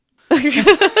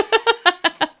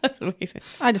That's amazing.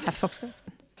 I just have soft skills.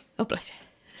 Oh, bless you.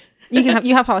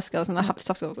 You have hard skills and I have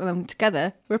soft skills, and then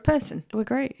together we're a person. We're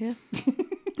great, yeah.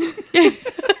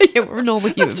 Yeah, we're a normal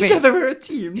human being. Together we're a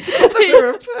team. Together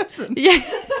we're a person. Yeah.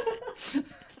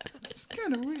 It's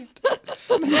kind of weird.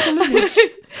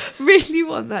 Really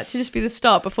want that to just be the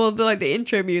start before the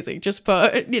intro music. Just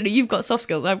put, you've got soft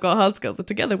skills, I've got hard skills, and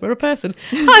together we're a person.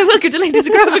 Hi, welcome to Ladies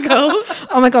of Graphical.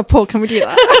 Oh my god, Paul, can we do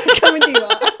that? Can we do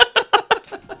that?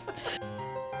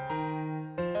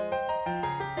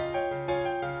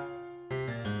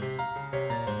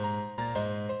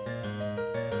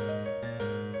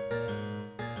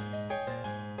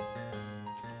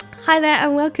 Hi there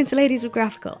and welcome to Ladies of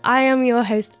Graphical. I am your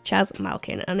host Chaz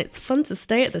Malkin and it's fun to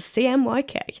stay at the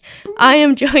CMYK. I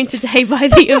am joined today by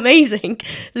the amazing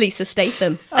Lisa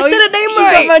Statham. I said her name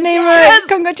right! You got my name right!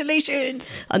 Congratulations!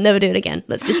 I'll never do it again.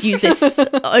 Let's just use this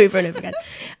over and over again.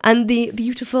 And the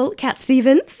beautiful Cat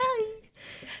Stevens. Hi!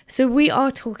 So we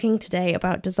are talking today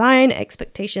about design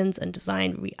expectations and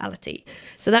design reality.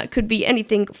 So that could be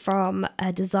anything from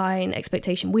a design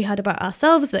expectation we had about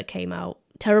ourselves that came out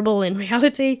terrible in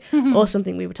reality, or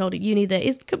something we were told at uni that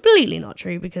is completely not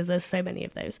true because there's so many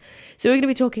of those. So we're going to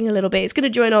be talking a little bit. It's going to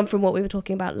join on from what we were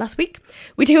talking about last week.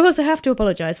 We do also have to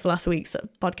apologise for last week's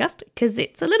podcast because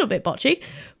it's a little bit botchy,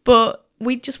 but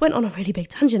we just went on a really big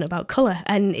tangent about colour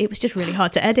and it was just really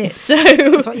hard to edit. So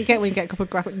that's what you get when you get a couple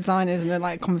of graphic designers and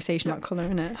a conversation about colour,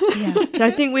 isn't it? Yeah. So I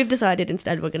think we've decided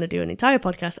instead we're going to do an entire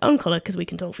podcast on colour because we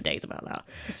can talk for days about that.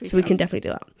 Yes, we can definitely do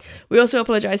that. We also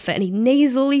apologise for any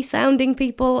nasally sounding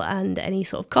people and any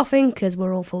sort of coughing because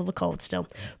we're all full of a cold still.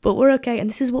 But we're okay, and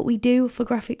this is what we do for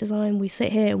graphic design. We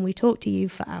sit here and we talk to you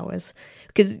for hours.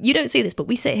 Because you don't see this, but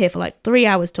we sit here for 3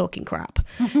 hours talking crap.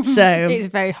 So it's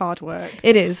very hard work.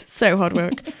 It is so hard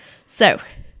work. So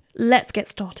let's get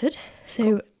started.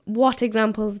 So what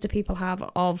examples do people have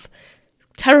of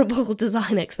terrible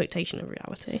design expectation of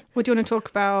reality? Well, do you want to talk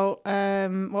about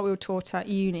what we were taught at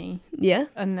uni? Yeah.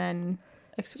 And then,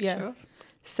 yeah. Sure.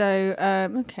 So,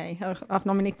 okay, I've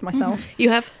nominated myself.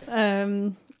 You have?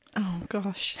 Oh,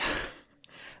 gosh.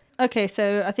 Okay,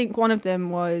 so I think one of them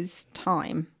was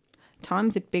time.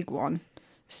 Time's a big one.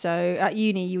 So at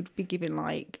uni, you'd be given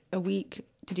a week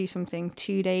to do something,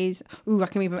 2 days. Ooh, I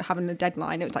can even having a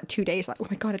deadline. It was 2 days. Oh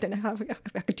my God, I don't know how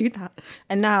I could do that.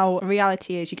 And now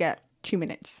reality is you get 2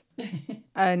 minutes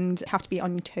and have to be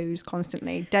on your toes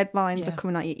constantly. Deadlines are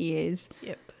coming at your ears.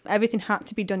 Yep. Everything had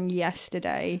to be done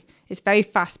yesterday. It's very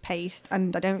fast paced.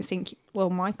 And I don't think,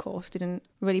 my course didn't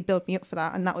really build me up for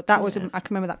that. And that was, I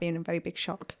can remember that being a very big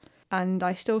shock. And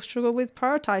I still struggle with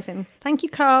prioritising. Thank you,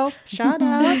 Carl. Shout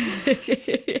out.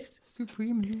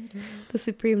 Supreme leader. The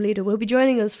Supreme Leader will be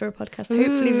joining us for a podcast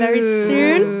hopefully very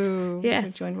soon. Ooh,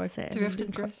 Yes. joined by So Do we have to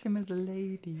dress him as a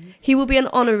lady? he will be an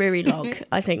honorary log,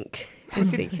 I think.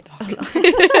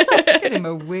 Get him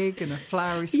a wig and a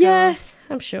flowery scarf. Yeah,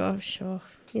 I'm sure.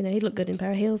 He'd look good in a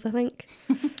pair of heels, I think.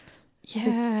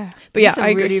 Yeah. But yeah, Lisa I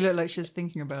agree. really looked like she was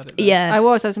thinking about it. Though. Yeah. I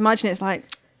was imagining it's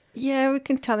yeah, we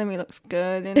can tell him he looks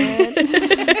good in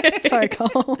it. Sorry,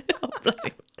 Carl. Oh, bless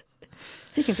him.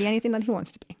 He can be anything that he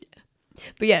wants to be.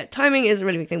 But yeah, timing is a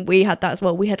really big thing. We had that as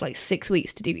well. We had 6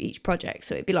 weeks to do each project.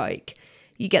 So it'd be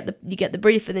you get the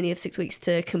brief and then you have 6 weeks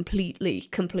to completely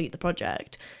complete the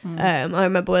project. I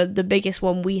remember the biggest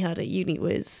one we had at uni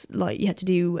was you had to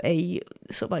do a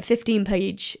sort of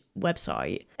 15-page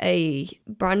website, a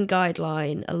brand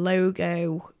guideline, a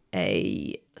logo,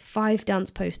 5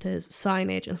 dance posters,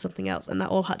 signage, and something else, and that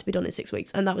all had to be done in 6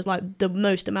 weeks. And that was the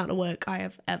most amount of work I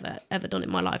have ever done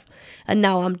in my life. And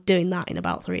now I'm doing that in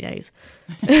about 3 days.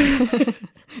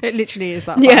 It literally is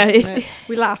that fast, Yeah, isn't it?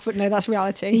 We laugh, but no, that's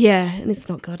reality. Yeah, and it's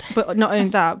not good. But not only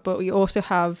that, but we also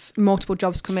have multiple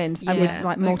jobs come in and with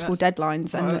Yeah, multiple that's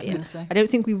deadlines. what I was And gonna say. I don't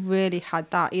think we really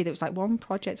had that either. It was one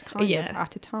project kind of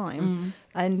at a time.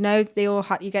 And no, they all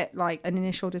had, you get an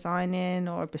initial design in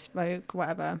or a bespoke,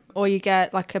 whatever. Or you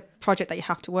get a project that you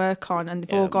have to work on and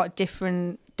they've all got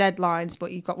different deadlines,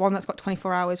 but you've got one that's got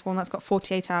 24 hours, one that's got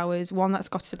 48 hours, one that's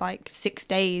got 6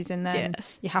 days, and then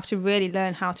you have to really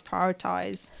learn how to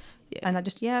prioritize. And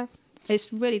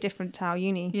it's really different to how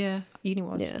uni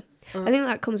was. Yeah, I think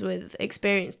that comes with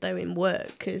experience though in work,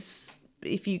 because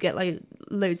if you get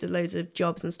loads of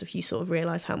jobs and stuff, you sort of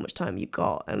realize how much time you've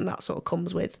got, and that sort of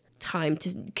comes with time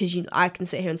because I can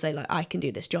sit here and say I can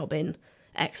do this job in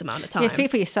X amount of time. Yeah, speak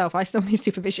for yourself. I still need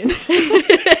supervision.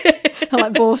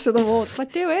 I'm balls to the wall, just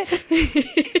do it.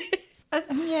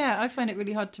 I find it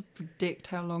really hard to predict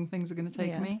how long things are going to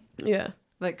take me. Yeah.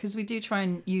 Because we do try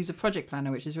and use a project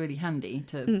planner, which is really handy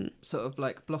to sort of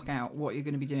block out what you're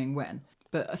going to be doing when.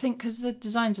 But I think because the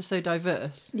designs are so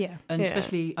diverse, Yeah. and Yeah.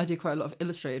 especially I do quite a lot of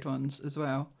illustrated ones as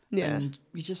well. Yeah. And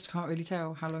you just can't really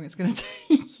tell how long it's going to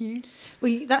take you.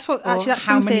 Well, that's what Or actually that's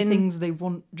how something. many things they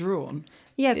want drawn.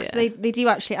 Yeah, because Yeah. they do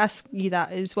actually ask you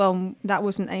that as well. That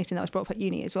wasn't anything that was brought up at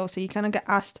uni as well. So you kind of get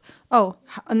asked,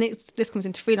 and this comes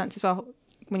into freelance as well,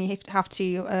 when you have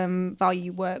to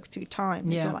value work through time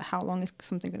as Yeah. well, like how long is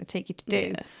something going to take you to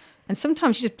do. Yeah. And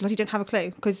sometimes you just bloody don't have a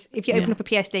clue, because if you open Yeah. up a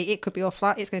PSD, it could be all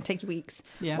flat. It's going to take you weeks.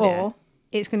 Yeah. Or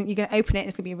you're going to open it and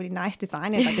it's going to be a really nice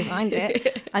designer that designed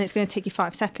it, and it's going to take you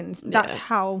 5 seconds. That's Yeah.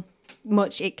 how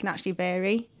much it can actually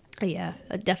vary. Yeah,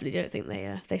 I definitely don't think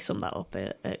they sum that up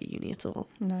at uni at all.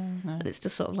 No. And it's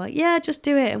just sort of like, yeah, just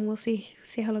do it and we'll see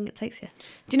how long it takes you.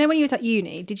 Do you know when you was at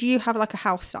uni, did you have like a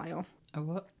house style? A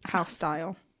what? House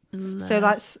style. No. So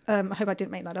that's I hope I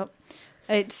didn't make that up.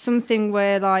 It's something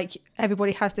where like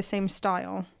everybody has the same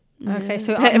style. Okay,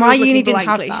 so Everyone's my uni looking didn't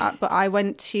blankly. have that, but I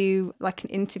went to like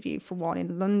an interview for one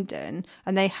in London,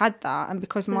 and they had that. And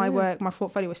because my work, my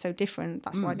portfolio was so different,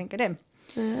 that's why I didn't get in.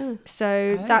 Yeah.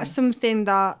 So Oh. that's something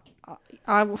that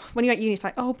when you're at uni, it's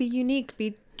like, be unique,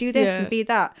 do this Yeah. and be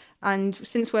that. And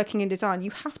since working in design,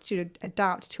 you have to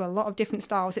adapt to a lot of different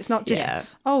styles. It's not just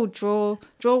Yeah. draw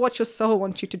what your soul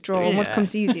wants you to draw and what Yeah.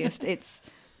 comes easiest. It's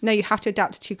no, you have to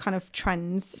adapt to kind of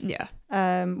trends, Yeah.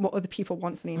 what other people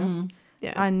want, funny enough.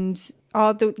 Yeah. And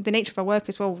the nature of our work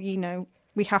as well,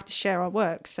 we have to share our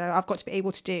work. So I've got to be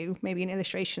able to do maybe an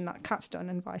illustration that Kat's done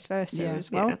and vice versa Yeah.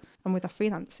 as well. Yeah. And with our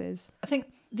freelancers. I think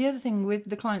the other thing with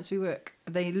the clients we work,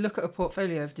 they look at a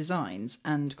portfolio of designs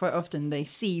and quite often they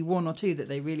see one or two that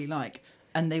they really like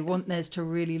and they want theirs to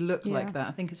really look Yeah. like that.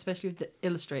 I think especially with the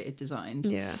illustrated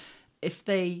designs, Yeah. if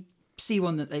they see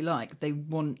one that they like, they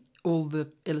want all the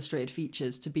illustrated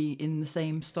features to be in the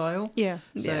same style. Yeah.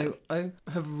 So I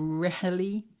have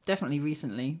definitely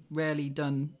recently, rarely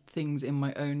done things in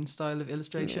my own style of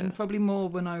illustration. Yeah. Probably more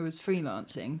when I was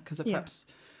freelancing because I Yeah. perhaps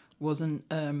wasn't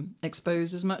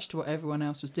exposed as much to what everyone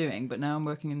else was doing. But now I'm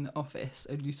working in the office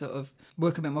and you sort of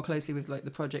work a bit more closely with like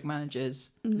the project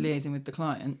managers, liaising with the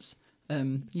clients.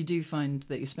 You do find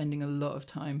that you're spending a lot of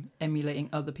time emulating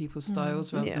other people's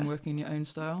styles rather than working in your own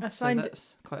style. I So find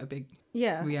that's quite a big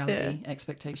Yeah. reality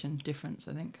expectation difference,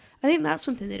 I think. I think that's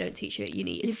something they don't teach you at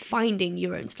uni is finding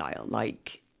your own style.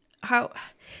 Like how,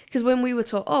 because when we were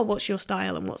taught, what's your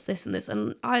style and what's this and this,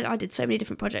 and I did so many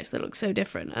different projects that look so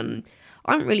different, and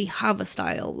I don't really have a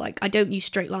style. Like I don't use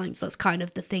straight lines. That's kind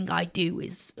of the thing I do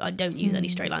is I don't use any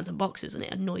straight lines and boxes, and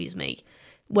it annoys me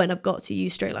when I've got to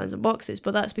use straight lines and boxes.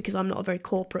 But that's because I'm not a very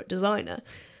corporate designer.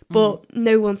 But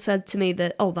no one said to me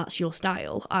that, that's your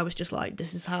style. I was just like,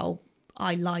 this is how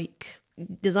I like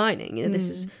designing. This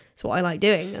is what I like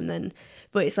doing. And then,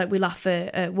 but it's like we laugh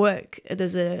at work.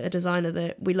 There's a designer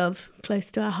that we love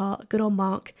close to our heart. Good old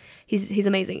Mark. He's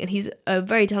amazing, and he's a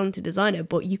very talented designer.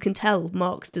 But you can tell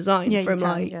Mark's design from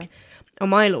a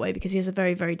mile away because he has a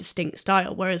very, very distinct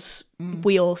style. Whereas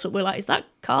we're like, is that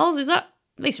Carl's? Is that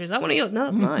Lisa? Is that one of yours? No,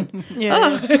 that's mine.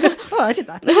 Yeah. I did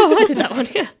that. I did that one.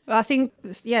 Yeah. I think,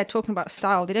 talking about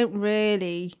style, they don't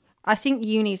really. I think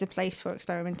uni is a place for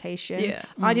experimentation. Yeah.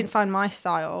 I didn't find my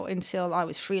style until I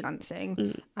was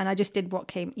freelancing, and I just did what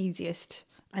came easiest.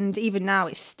 And even now,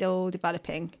 it's still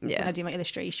developing when I do my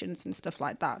illustrations and stuff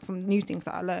like that from new things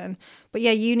that I learn. But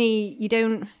yeah, uni, you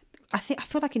don't. I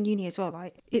feel like in uni as well,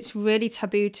 like it's really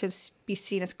taboo to be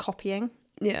seen as copying.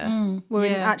 Yeah.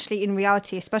 Actually, in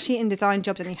reality, especially in design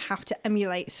jobs, and you have to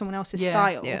emulate someone else's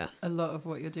style. Yeah. A lot of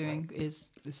what you're doing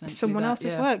is essentially Someone that,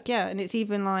 else's work, and it's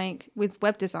even like with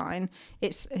web design,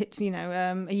 it's a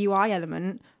UI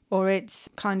element, or it's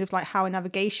kind of like how a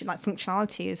navigation, like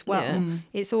functionality as well. Yeah.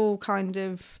 It's all kind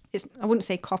of, I wouldn't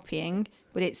say copying,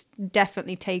 but it's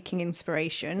definitely taking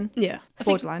inspiration. Yeah. I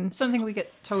think Borderline. something we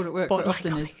get told at work quite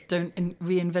Borderline often is don't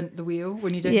reinvent the wheel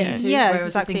when you don't Yeah. need to. Yes, Whereas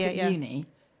exactly I think it, at uni,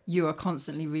 you are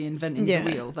constantly reinventing Yeah.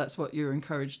 the wheel. That's what you're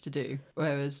encouraged to do.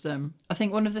 Whereas I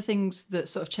think one of the things that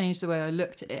sort of changed the way I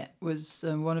looked at it was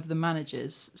one of the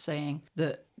managers saying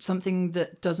that something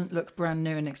that doesn't look brand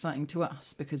new and exciting to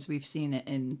us because we've seen it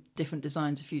in different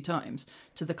designs a few times,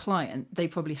 to the client, they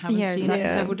probably haven't seen it in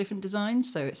several different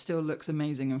designs, so it still looks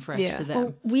amazing and fresh to them.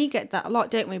 Well, we get that a lot,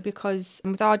 don't we? Because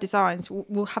with our designs,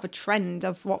 we'll have a trend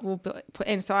of what we'll put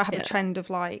in. So I have a trend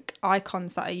of like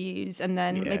icons that I use, and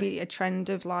then maybe a trend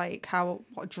of like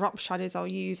what drop shadows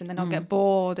I'll use, and then I'll get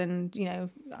bored and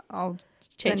I'll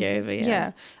Change it over.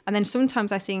 Yeah. And then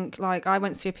sometimes I think, like, I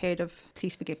went through a period of,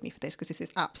 please forgive me for this because this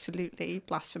is absolutely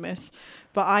blasphemous,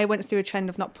 but I went through a trend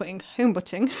of not putting home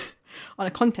button on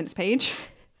a contents page.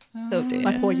 Oh dear.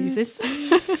 My poor users.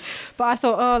 But I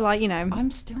thought,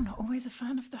 I'm still not always a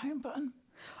fan of the home button.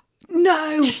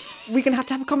 no, we're going to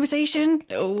have a conversation.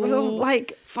 I was all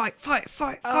like, fight.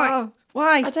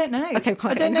 Why? I don't know. Okay,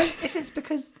 I don't know if it's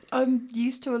because I'm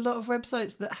used to a lot of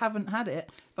websites that haven't had it,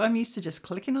 but I'm used to just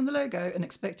clicking on the logo and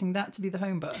expecting that to be the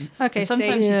home button. Okay, and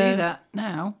sometimes see. you Yeah. do that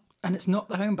now, and it's not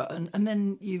the home button, and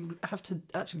then you have to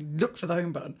actually look for the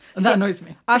home button, and that annoys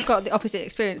me. I've got the opposite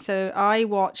experience. So I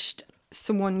watched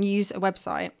someone use a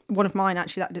website, one of mine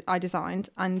actually, that I designed,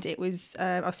 and it was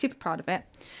I was super proud of it.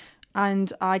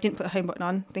 And I didn't put the home button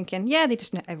on, thinking, yeah, they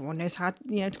just know, everyone knows how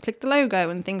to click the logo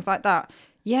and things like that.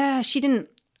 Yeah, she didn't.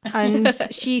 And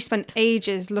she spent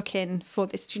ages looking for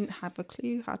this. She didn't have a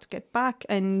clue how to get back.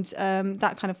 And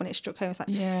that kind of, when it struck home, I was like,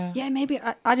 yeah, maybe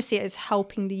I just see it as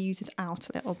helping the users out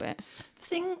a little bit. The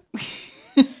thing,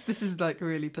 this is like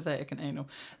really pathetic and anal.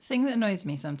 The thing that annoys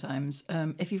me sometimes,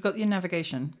 if you've got your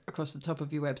navigation across the top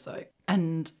of your website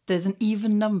and there's an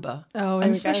even number,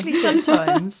 and especially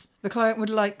sometimes the client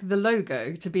would like the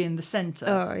logo to be in the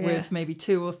centre with maybe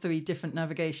 2 or 3 different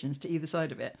navigations to either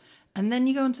side of it. And then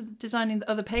you go on to designing the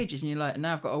other pages and you're like,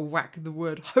 now I've got to whack the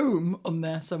word home on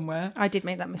there somewhere. I did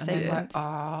make that mistake once.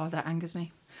 That angers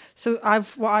me. So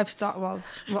what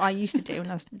I used to do when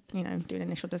I was, doing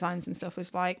initial designs and stuff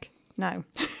was like, no.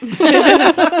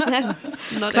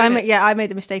 Not I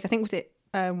made the mistake. I think was it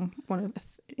one of the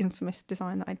infamous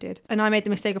design that I did, and I made the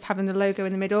mistake of having the logo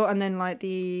in the middle and then like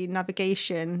the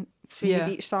navigation of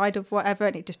each side of whatever,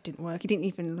 and it just didn't work. He didn't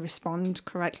even respond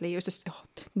correctly. It was just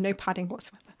no padding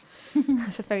whatsoever. I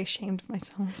was very ashamed of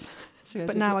myself.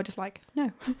 But now I just like, no.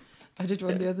 I did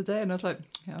one the other day and I was like,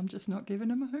 I'm just not giving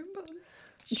him a home button.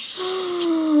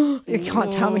 You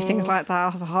can't tell me things like that.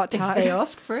 I'll have a hard time. If they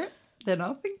ask for it, then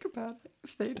I'll think about it.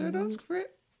 If they don't ask for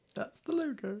it, that's the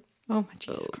logo. Oh my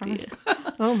Jesus Christ.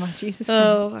 Oh my Jesus Christ.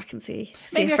 Oh, I can see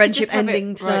Maybe a friendship I could just ending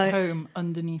have it tonight. right home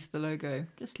underneath the logo.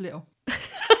 Just little.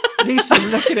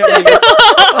 Lisa's looking at me.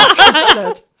 Like I've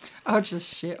said, I'll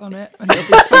just shit on it and it'll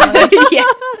be fine. Yeah.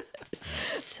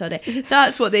 Sorry.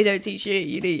 That's what they don't teach you at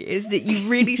uni, is that you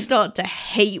really start to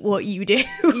hate what you do.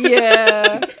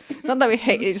 Yeah. Not that we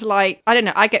hate it. It's like, I don't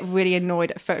know. I get really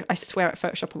annoyed at I swear at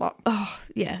Photoshop a lot. Oh,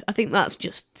 yeah. I think that's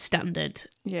just standard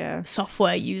Yeah.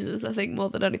 software users, I think, more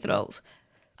than anything else.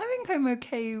 I think I'm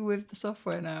okay with the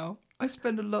software now. I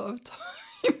spend a lot of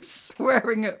time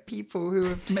swearing at people who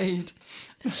have made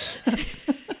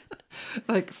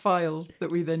like files that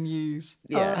we then use.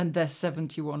 Yeah. And they're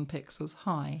 71 pixels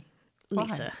high.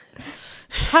 Lisa.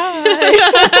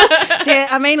 Hi. See,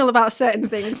 I'm anal about certain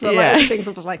things, but like other things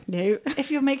I was like, no.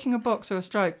 If you're making a box or a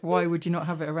stripe, why would you not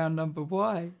have it around number?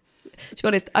 Why? To be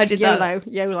honest, I did that.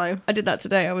 YOLO. I did that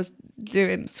today. I was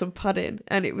doing some padding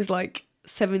and it was like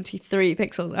 73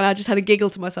 pixels and I just had a giggle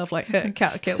to myself like,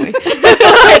 cat kill me.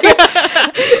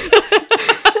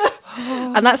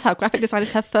 And that's how graphic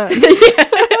designers have fun.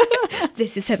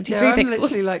 This is 73 I'm pixels.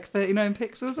 literally like 39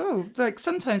 pixels. Oh, like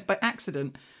sometimes by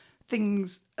accident,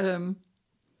 things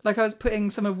like I was putting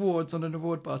some awards on an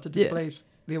award bar to display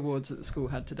the awards that the school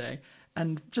had today,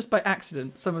 and just by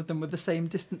accident some of them were the same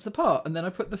distance apart, and then I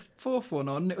put the 4th one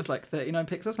on and it was like 39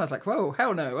 pixels and I was like, whoa,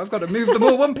 hell no, I've got to move them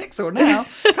all 1 pixel now.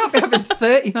 Can't be having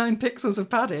 39 pixels of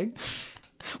padding.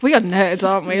 We are nerds,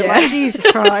 aren't we? Like, Jesus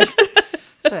Christ.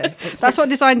 So that's what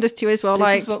design does to you as well. This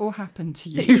like, is what will happen to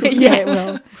you. Yeah, it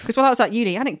will. Because when I was at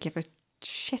uni, I didn't give a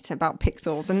shit about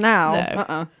pixels, and now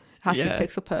it has to be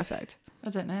pixel perfect. I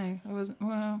don't know.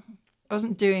 I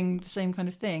wasn't doing the same kind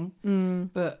of thing,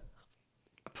 but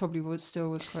I probably was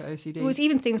quite OCD. It was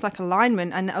even things like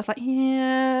alignment, and I was like,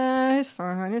 yeah, it's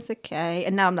fine, it's okay.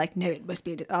 And now I'm like, no, it must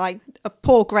be like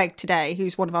poor Greg today,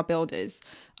 who's one of our builders.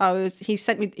 He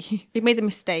made the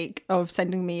mistake of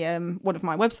sending me one of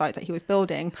my websites that he was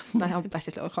building. And I bless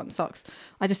his little cotton socks.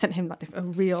 I just sent him like a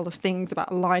reel of things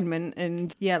about alignment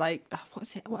and like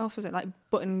what else was it, like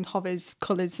button hovers,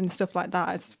 colours and stuff like that.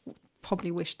 I just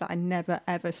probably wish that I never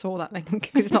ever saw that link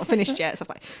because it's not finished yet. So I was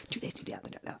like, do this, do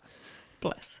that.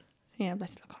 Bless. Yeah, bless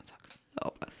his little cotton socks.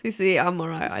 Oh, bless. You see, I'm all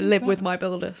right. I live with my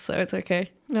builder, so it's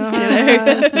okay.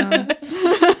 That's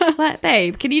nice. Like,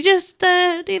 babe, can you just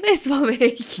do this for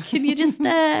me? Can you just...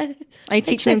 Are you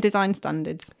teaching him design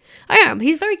standards? I am.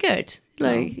 He's very good.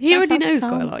 Like he already knows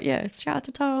Tom. quite a lot. Yeah. Shout out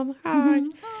to Tom. Hi.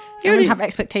 You already have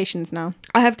expectations now.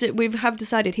 We have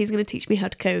decided he's going to teach me how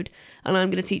to code, and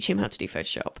I'm going to teach him how to do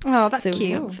Photoshop. Oh, that's so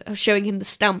cute. I was showing him the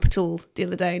stamp tool the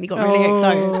other day, and he got really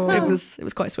excited. It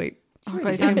was quite sweet. It's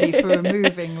really handy for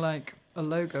removing like a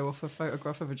logo off a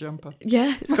photograph of a jumper.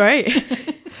 Yeah, it's great.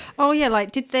 Oh yeah,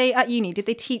 like did they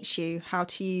teach you how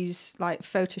to use like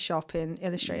Photoshop in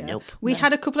Illustrator? Nope. We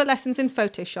had a couple of lessons in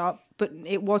Photoshop, but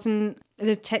it wasn't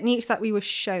the techniques that we were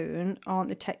shown aren't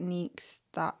the techniques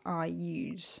that I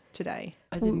use today.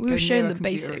 I didn't We go were shown near a the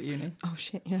computer basics. at uni. Oh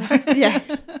shit, yeah.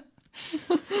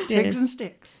 Yeah. Twigs and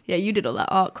sticks. Yeah, you did all that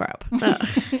art crap.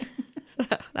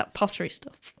 That pottery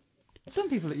stuff. Some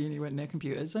people at uni went near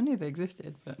computers. I knew they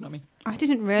existed, but not me. I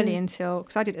didn't really until,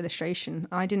 because I did illustration,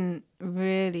 I didn't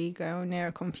really go near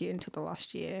a computer until the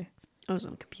last year. I was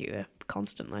on a computer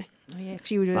constantly. Oh yeah,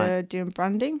 because you were Right. doing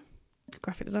branding,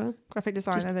 Graphic design. graphic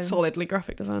design. Just and then, solidly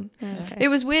graphic design. Yeah, okay. It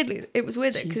was weird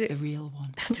She's because the real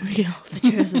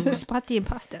one. Spud the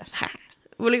imposter.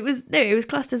 well, it was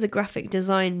classed as a graphic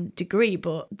design degree,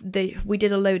 but we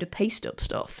did a load of paste up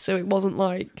stuff, so it wasn't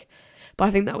like. But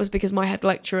I think that was because my head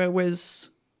lecturer was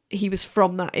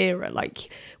from that era. Like,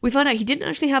 we found out he didn't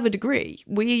actually have a degree.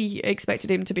 We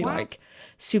expected him to be like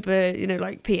super,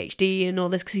 like PhD and all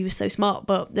this because he was so smart.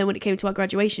 But then when it came to our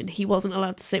graduation, he wasn't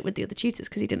allowed to sit with the other tutors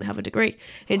because he didn't have a degree.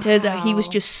 It turns out he was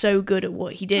just so good at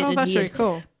what he did, Oh, and that's he really had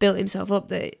cool. built himself up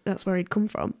that's where he'd come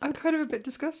from. I'm kind of a bit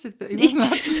disgusted that he wasn't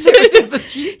allowed to sit with the other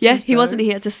tutors. Yeah, he though. wasn't. He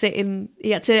had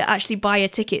to actually buy a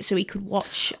ticket so he could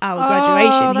watch our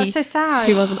graduation. Oh, that's so sad.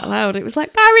 He wasn't allowed. It was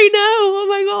like, Barry, no! Oh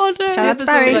my god! Shout out to Others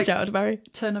Barry. were like- Shout out to Barry.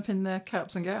 Turn up in their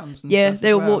caps and gowns and Yeah, stuff they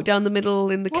as would well. walk down the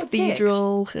middle in the What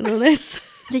cathedral and all this.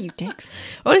 Yeah, you dicks.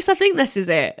 Honest, I think this is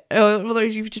it.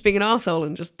 Otherwise, you were just being an arsehole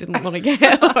and just didn't want to get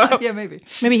up. Yeah, maybe.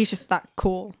 Maybe he's just that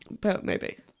cool. But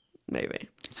maybe.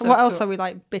 So what else are we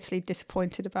like bitterly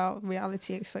disappointed about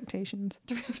reality expectations?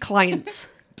 Clients.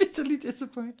 Bitterly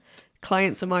disappointed.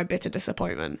 Clients are my bitter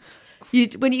disappointment.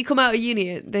 When you come out of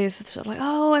uni, they're sort of like,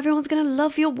 oh, everyone's going to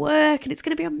love your work and it's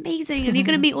going to be amazing. And you're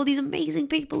going to meet all these amazing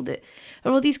people that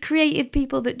are all these creative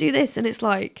people that do this. And it's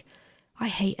like, I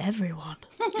hate everyone.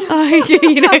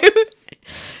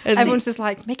 And Everyone's just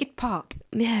like, make it pop.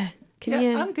 yeah.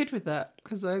 I'm good with that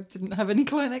because I didn't have any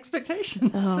client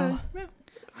expectations. Oh. So, yeah.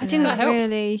 I didn't That helped.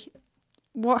 really.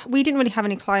 We didn't really have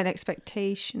any client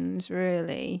expectations,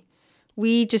 really.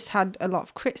 We just had a lot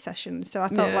of crit sessions, so I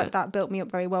felt Yeah. like that built me up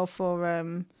very well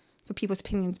for people's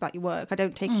opinions about your work. I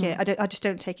don't take it. I just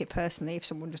don't take it personally if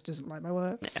someone just doesn't like my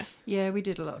work. Yeah, we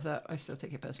did a lot of that. I still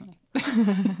take it personally.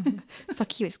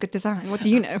 Fuck you, it's good design. What do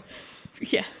you know?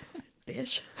 Yeah.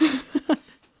 Bitch.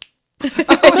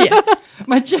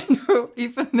 My general,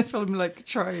 even if I'm like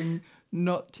trying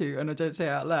not to, and I don't say it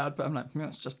out loud, but I'm like,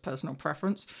 it's just personal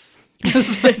preference.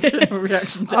 That's my general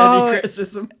reaction to any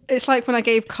criticism. It's like when I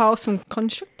gave Carl some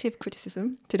constructive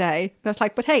criticism today. And I was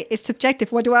like, but hey, it's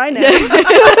subjective. What do I know?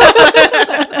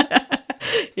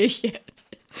 Yeah.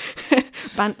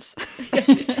 Bants.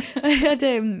 I had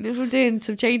we were doing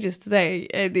some changes today,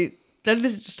 and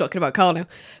this is just talking about Carl now.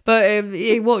 But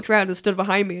he walked around and stood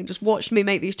behind me and just watched me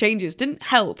make these changes. Didn't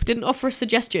help, didn't offer a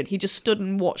suggestion. He just stood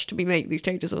and watched me make these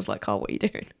changes. I was like, Carl, what are you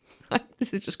doing?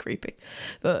 This is just creepy.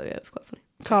 But yeah, it was quite funny.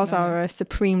 Carl's our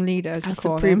supreme leader, as we Our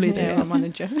call supreme him. leader, Yeah, yeah. our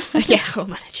manager. Yeah, our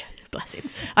manager. Bless him.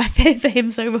 I fear for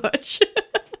him so much.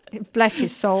 Bless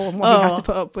his soul and what he has Oh. to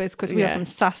put up with because we are Yeah. some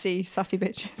sassy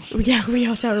bitches. Yeah, we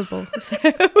are terrible. So.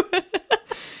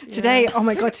 Today, oh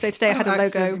my god, today I had a I'm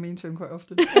accidentally logo. mean to him quite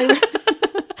often.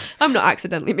 I'm not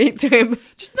accidentally mean to him.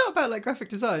 Just not about like graphic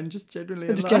design, just generally.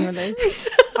 in Just life. generally.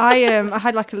 I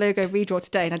had like a logo redraw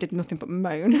today and I did nothing but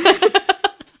moan.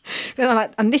 And I'm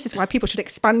like, and this is why people should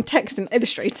expand text in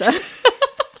Illustrator.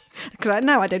 Because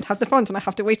now I don't have the font and I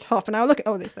have to waste half an hour. Look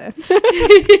at this there.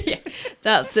 Yeah,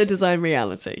 that's the design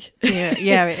reality.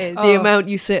 Yeah, it is. The amount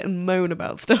you sit and moan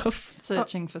about stuff.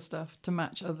 Searching for stuff to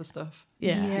match other stuff.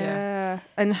 Yeah.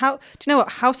 And how do you know what?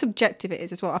 How subjective it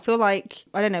is as well. I feel like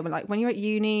I don't know, but like when you're at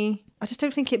uni, I just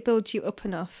don't think it builds you up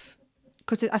enough.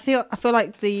 Because I feel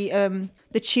like the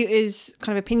tutor's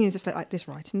kind of opinions is like this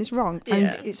right and this wrong, and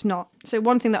Yeah. it's not. So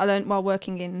one thing that I learned while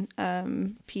working in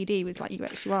PD with like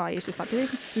UX UI is just like there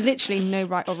is literally no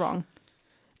right or wrong,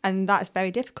 and that's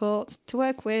very difficult to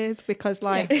work with because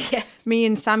like Yeah. me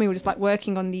and Sammy were just like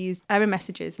working on these error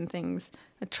messages and things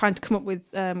and trying to come up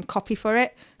with copy for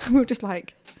it. And we were just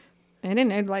like, I don't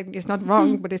know, like it's not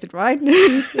wrong, but is it right?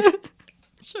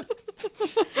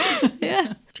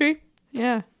 Yeah, true.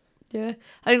 Yeah. Yeah,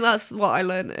 I think that's what I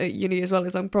learned at uni as well.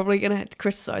 Is I'm probably going to have to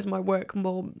criticize my work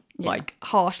more like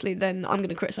harshly than I'm going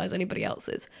to criticize anybody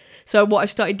else's. So what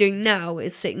I've started doing now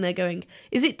is sitting there going,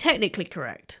 "Is it technically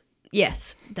correct?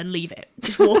 Yes." Then leave it.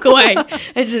 Just walk away.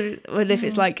 And if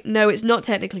it's like, "No, it's not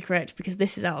technically correct because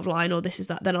this is out of line or this is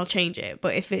that," then I'll change it.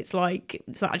 But if it's like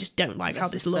I just don't like how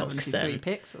this looks, 73 then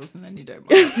pixels, and then you don't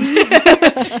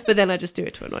mind. but then I just do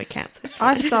it to annoy cats.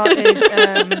 I've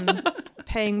started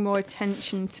paying more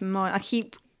attention to mine. I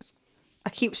keep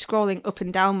keep scrolling up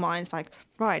and down mine. It's like,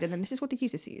 right, and then this is what the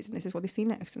users use, and this is what they see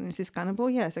next, and this is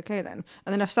scannable. Yes, okay then.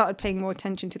 And then I've started paying more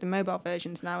attention to the mobile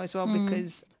versions now as well,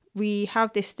 because we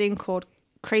have this thing called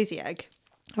Crazy Egg.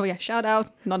 Oh yeah, shout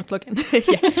out, not a plugin.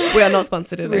 Yeah, we are not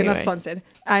sponsored. We're not sponsored.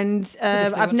 And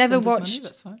I've never watched. Money,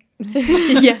 that's fine.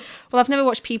 Yeah. Well, I've never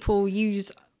watched people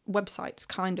use websites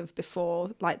kind of before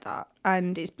like that,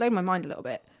 and it's blown my mind a little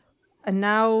bit. And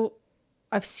now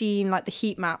I've seen like the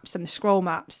heat maps and the scroll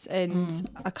maps, and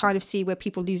I kind of see where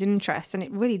people lose interest, and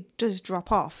it really does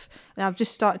drop off. And I've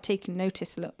just started taking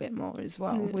notice a little bit more as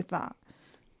well with that.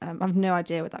 I've no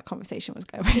idea where that conversation was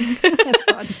going.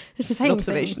 It's just an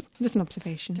observation. Just an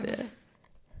observation.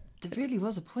 There really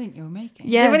was a point you were making.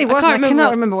 Yeah, There really was. I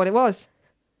cannot remember what it was.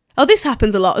 Oh, this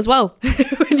happens a lot as well.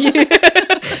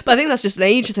 But I think that's just an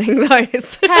age thing, though.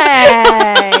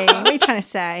 Hey, what are you trying to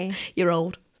say? You're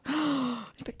old. You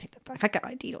better take that back. I get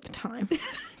ID'd all the time.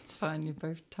 It's fine, you're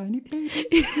both tiny babies.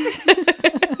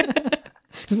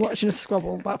 Just watching us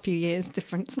squabble about a few years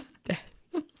difference. Yeah.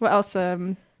 What else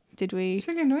did we... It's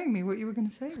really annoying me what you were going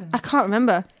to say then. I can't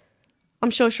remember.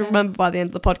 I'm sure she'll remember by the end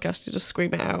of the podcast to just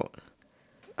scream it out.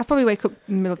 I probably wake up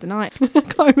in the middle of the night. I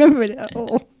can't remember it at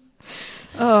all.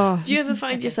 Oh. Do you ever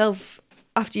find yourself,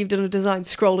 after you've done a design,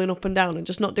 scrolling up and down and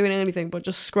just not doing anything, but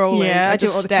just scrolling? Yeah, I do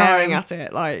just it all the staring time. at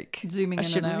it, like Zooming in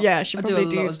and out. Yeah, I should I probably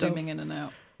do a lot of stuff. zooming in and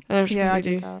out. I should Yeah, I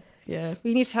probably do that. Yeah.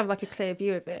 We need to have like a clear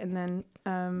view of it, and then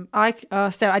so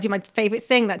I do my favourite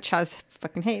thing that Chaz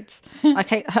fucking hates.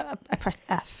 I press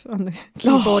F on the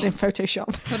keyboard in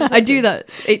Photoshop. I do that.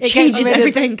 It gets changes rid of-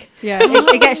 everything. Yeah,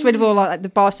 it gets rid of all like the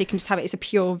bar, so you can just have it as a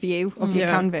pure view of your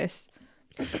Yeah. canvas.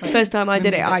 First time I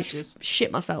did it, Remove I textures.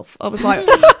 shit myself. I was like,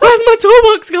 where's my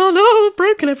toolbox gone? Oh, I've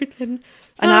broken everything.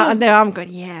 And now I'm going,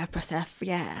 yeah, press F,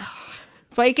 yeah.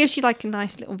 But it gives you like a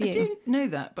nice little I view. do know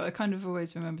that, but I kind of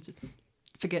always remember to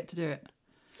forget to do it.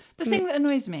 The thing that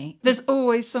annoys me, there's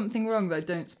always something wrong that I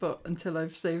don't spot until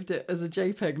I've saved it as a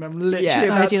JPEG, and I'm literally Yeah. I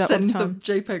about do to that all the send the time.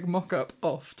 JPEG mock-up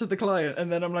off to the client,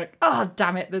 and then I'm like, oh,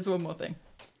 damn it, there's one more thing.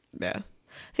 Yeah.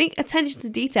 I think attention to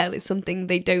detail is something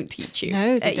they don't teach you.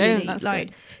 No, they at don't. uni, That's like,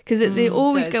 good. because they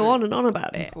always that is go really on and on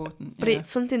about it. Important, But yeah. it's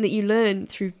something that you learn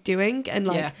through doing and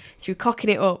like Yeah. through cocking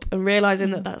it up and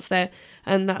realizing that that's there,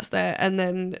 and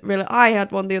then really. I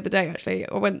had one the other day actually.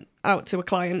 I went out to a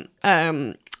client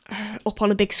up on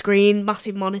a big screen,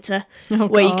 massive monitor,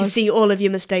 where you can see all of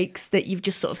your mistakes that you've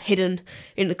just sort of hidden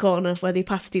in the corner where the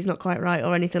opacity's not quite right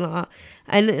or anything like that.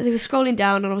 And they were scrolling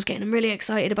down and I was getting really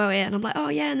excited about it, and I'm like, oh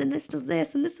yeah, and then this does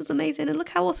this and this is amazing and look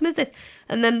how awesome is this,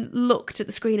 and then looked at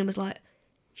the screen and was like,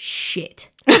 shit.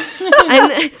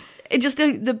 And it just,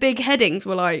 the big headings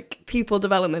were like pupil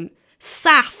development,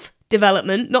 SAF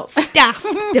development, not staff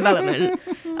development.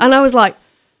 And I was like,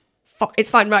 fuck, it's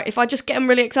fine, right? If I just get them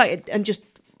really excited and just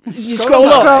scroll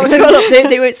up,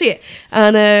 they won't see it.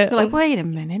 And They're like, wait a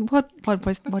minute, what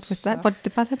was that? What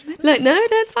development? like, no,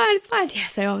 it's fine. Yeah,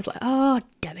 so I was like, oh,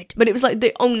 damn it. But it was like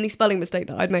the only spelling mistake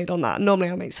that I'd made on that. Normally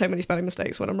I make so many spelling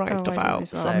mistakes when I'm writing stuff I do out.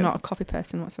 as well. So I'm not a copy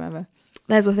person whatsoever.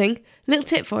 there's the thing. Little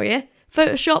tip for you.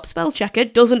 Photoshop spell checker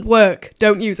doesn't work.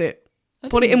 Don't use it. I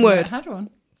Put it didn't in even know Word. I had one.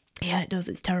 Yeah, it does.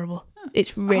 It's terrible.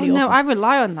 It's really no, awful. I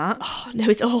rely on that. Oh, no,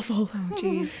 it's awful. Oh,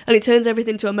 jeez. And it turns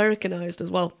everything to Americanized as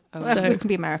well. Well, So it can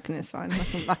be American, it's fine.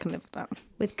 I can live with that.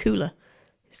 with cooler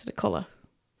instead of collar.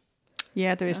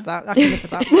 Yeah, there is that. I can live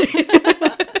with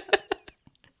that.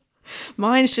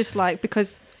 Mine's just like,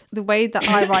 because the way that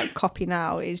I write copy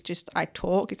now is just I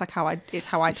talk. It's like how I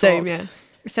talk. Same, yeah.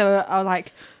 So I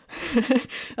like,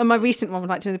 and my recent one,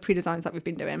 like to the pre-designs that we've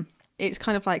been doing, it's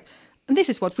kind of like, and this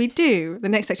is what we do. The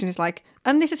next section is like,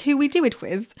 and this is who we do it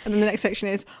with. And then the next section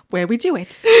is where we do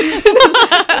it.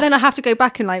 And then I have to go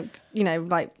back and like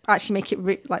actually make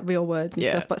it like real words and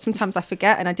stuff. But sometimes I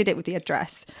forget, and I did it with the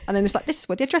address. And then it's like, this is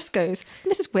where the address goes.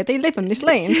 And this is where they live on this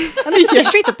lane. And this is the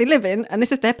street that they live in. And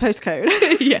this is their postcode.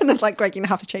 And it's like, Greg, you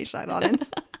have to change that, darling.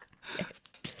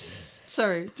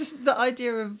 Sorry, just the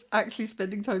idea of actually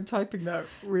spending time typing that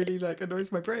really like annoys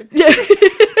my brain.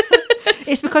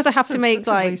 It's because I have to make That's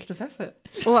like a waste of effort.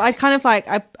 Well, I kind of like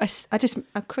I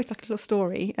create like a little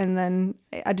story, and then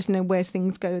I just know where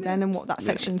things go then and what that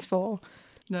section's for.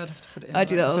 No, I'd have to put it in. I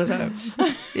do that all the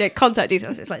time. Yeah, contact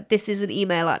details. It's like, this is an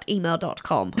email at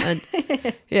email.com. And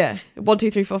yeah, 1,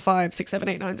 2, 3, 4, 5, 6, 7,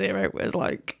 8, 9, 0 was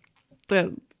like, I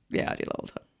do that all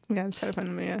the time. Yeah, the telephone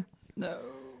number, yeah. No.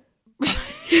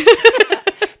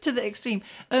 To the extreme.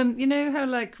 You know how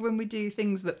like when we do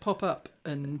things that pop up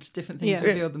and different things Yeah.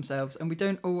 reveal themselves, and we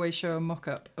don't always show a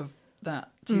mock-up of that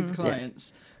to the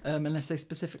clients unless they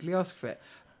specifically ask for it.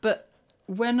 But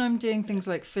when I'm doing things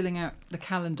like filling out the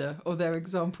calendar or their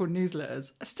example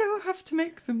newsletters, I still have to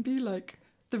make them be like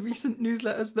the recent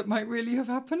newsletters that might really have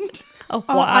happened. Oh,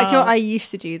 Oh, wow. I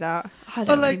used to do that. I Or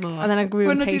don't like, anymore. And then I grew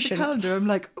when I do the impatient. calendar, I'm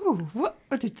like, oh, what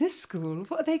did this school?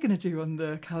 What are they going to do on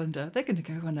the calendar? They're going to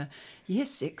go on a Year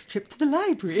 6 trip to the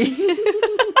library.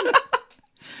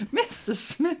 Mr.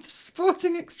 Smith's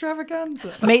sporting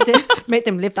extravaganza. Make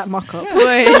them live that mock up.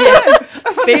 Wait, yeah.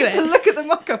 I Feel wanted to it. look at the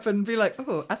mock-up and be like,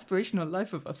 oh, aspirational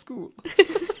life of our school.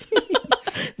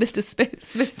 Mr.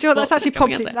 Smith. Do you know what, that's actually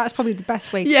probably the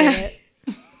best way to do it.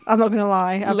 I'm not gonna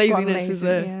lie. I've gotten Laziness is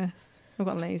lazy. a- Yeah, I've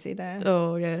gotten lazy there.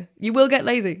 Oh yeah, you will get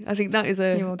lazy. I think that is You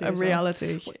a will do as well.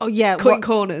 reality. Oh yeah, Cutting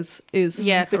corners is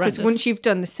because horrendous. once you've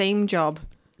done the same job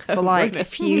for Oh, like really? a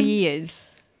few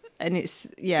years, and it's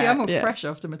See, I'm all Yeah. fresh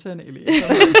after maternity leave.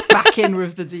 I'm like back in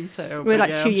with the detail. We're but like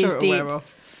yeah, 2 I'm years sure it'll wear deep.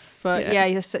 off. But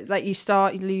Yeah. like you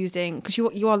start losing because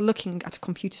you are looking at a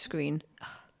computer screen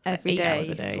every 8 day, hours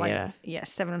a day, for like, yeah.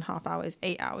 7.5 hours,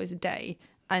 8 hours a day.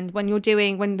 And when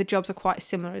the jobs are quite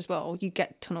similar as well, you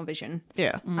get tunnel vision.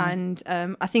 yeah, And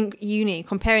I think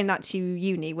comparing that to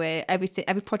uni, where every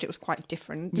project was quite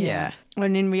different. yeah,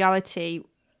 And in reality,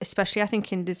 especially I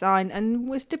think in design,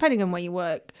 and depending on where you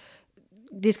work,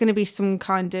 there's going to be some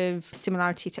kind of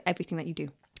similarity to everything that you do.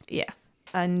 yeah.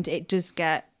 And it does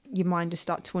get your mind to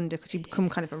start to wonder because you become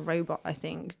kind of a robot, I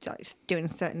think, like doing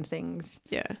certain things.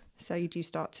 Yeah. So you do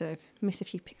start to miss a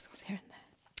few pixels here and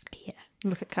there. Yeah.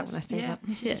 Look at Kat when I say that.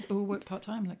 You should Yeah. just all work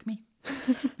part-time like me.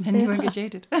 Then you won't get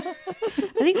jaded. I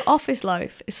think office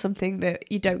life is something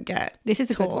that you don't get. This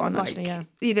is a good taught, one, like, actually, yeah.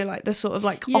 You know, like the sort of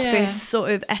like Yeah. office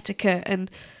sort of etiquette and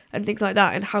things like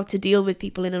that, and how to deal with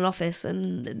people in an office,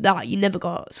 and that you never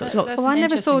got sort of taught. That's Well, I an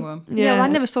never saw. interesting one. Yeah, well, I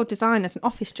Yeah. never saw design as an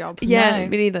office job. Yeah, No.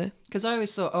 me neither. Because I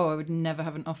always thought, I would never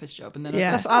have an office job. And then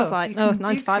Yeah. I was That's what I was like, like, you no, can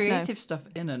 9 do to 5, no. creative stuff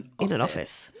in an office. In an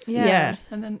office. Yeah. Yeah.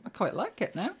 And then I quite like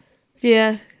it now.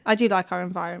 Yeah. I do like our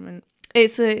environment.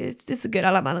 It's a good. I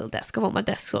like my little desk. I want my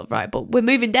desk sort of right, but we're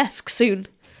moving desks soon.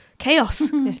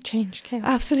 Chaos. Yeah, change, chaos.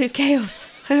 Absolute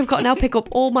chaos. I've got to now pick up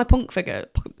all my not punk figures,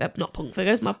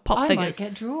 my pop I figures. might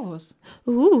get drawers.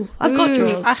 Ooh, I've got Ooh,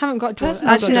 drawers. I haven't got drawers. Person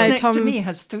who Actually, sits no, next Tom. to me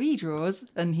has 3 drawers,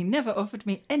 and he never offered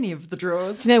me any of the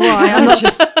drawers. Do you know why? I'm I not.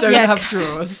 just don't Yeah. have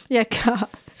drawers. Yeah, Kat.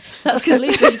 That's because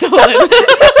Lisa's stolen.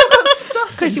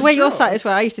 Because where you're sat is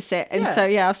where I used to sit, and Yeah. so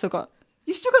yeah, I've still got.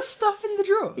 You still got stuff in the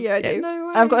drawers? Yeah, I do. No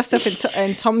way. I've got stuff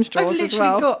in Tom's I've drawers literally as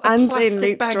well, got a and in plastic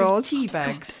Luke's bag drawers. of tea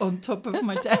bags on top of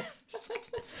my desk.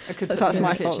 I could put That's them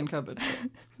my in the fault. kitchen cupboard.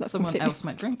 That's Someone completely- else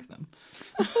might drink them.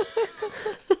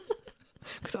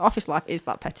 Because office life is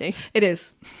that petty. It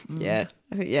is. Yeah.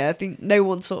 I think no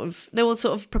one sort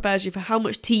of prepares you for how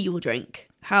much tea you'll drink.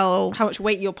 How How much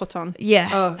weight you'll put on.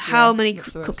 Oh, how yeah, many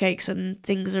that's the worst. cupcakes and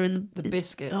things are in The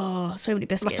biscuits. Oh, so many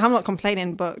biscuits. Like I'm not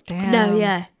complaining, but damn. No,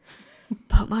 yeah.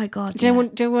 But my God. Do you know? yeah.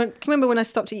 Can you remember when I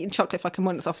stopped eating chocolate for like a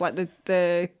month off like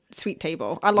the sweet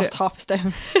table? I lost Yeah. half a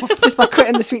stone just by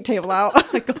quitting the sweet table out.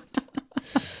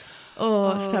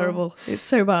 Oh, it's terrible. It's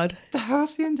so bad. The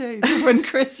halcyon days of when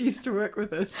Chris used to work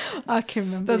with us. I can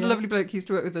remember. There's a lovely bloke who used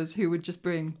to work with us who would just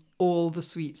bring all the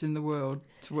sweets in the world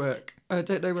to work. I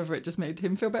don't know whether it just made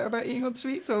him feel better about eating all the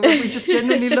sweets or whether he just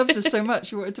genuinely loved us so much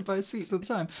he wanted to buy sweets all the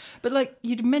time. But like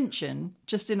you'd mention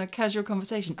just in a casual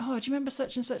conversation, oh, do you remember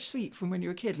such and such sweet from when you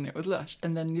were a kid and it was lush?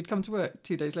 And then you'd come to work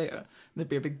 2 days later and there'd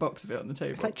be a big box of it on the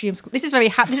table. It's like dream school. This is very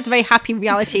happy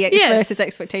reality Yes. versus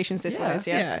expectations. This one is,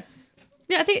 yeah.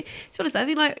 Yeah, I think to be honest, I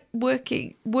think like work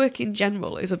in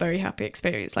general is a very happy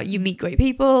experience. Like you meet great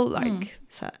people, like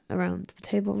sat around the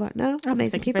table right now.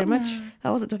 Amazing Thank you people. very much.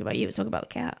 I wasn't talking about you, I was talking about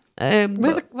the cat.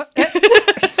 Where's But-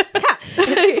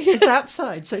 It's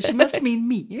outside, so she must mean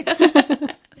me.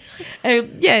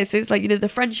 yeah, so it's like, you know, the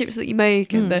friendships that you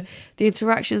make and the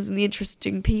interactions and the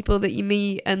interesting people that you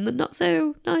meet and the not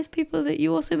so nice people that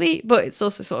you also meet. But it's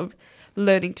also sort of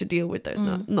learning to deal with those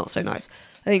not so nice.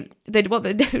 I think what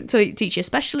they don't teach you,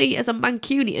 especially as a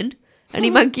Mancunian,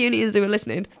 any Mancunians who are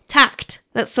listening, tact.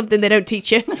 That's something they don't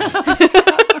teach you.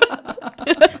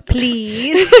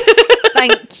 Please.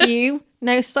 Thank you.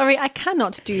 No, sorry, I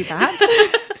cannot do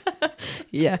that.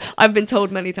 Yeah, I've been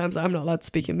told many times that I'm not allowed to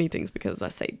speak in meetings because I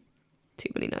say too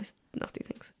many nasty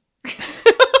things.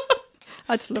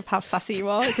 I just love how sassy you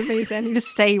are. It's amazing. You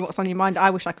just say what's on your mind. I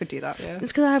wish I could do that. Yeah.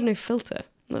 It's because I have no filter.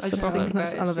 That's I the just problem. think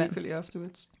about I it love it. secretly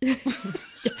afterwards.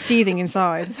 Seething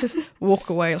inside. Just walk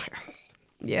away like,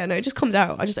 yeah, no, it just comes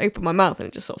out. I just open my mouth and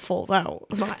it just sort of falls out.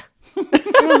 I'm like,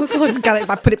 oh my God. Just gather it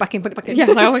back, put it back in, put it back in. Yeah,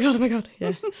 like, oh my God.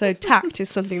 Yeah. So tact is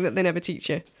something that they never teach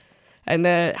you. And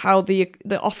how the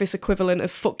office equivalent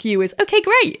of fuck you is, okay,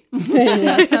 great.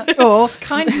 Or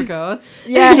Kind regards.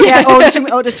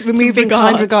 or just removing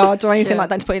kind regards. regards or anything Yeah. like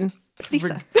that to put in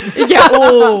Lisa. Yeah.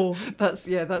 Oh.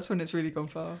 That's when it's really gone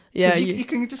far. Yeah, 'Cause you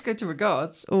can just go to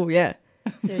regards. Oh yeah.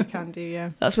 Yeah, you can do,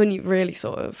 yeah. That's when you really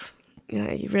sort of,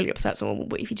 you really upset someone.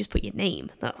 But if you just put your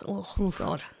name, that's oh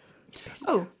god.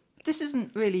 Oh, this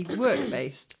isn't really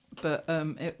work-based, but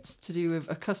it's to do with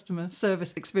a customer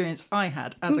service experience I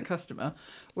had as a customer,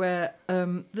 where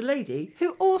the lady,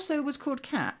 who also was called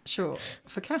Kat, short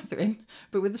for Catherine,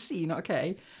 but with a C, not a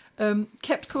K,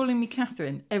 kept calling me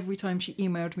Catherine every time she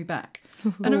emailed me back.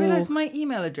 And I realised my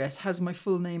email address has my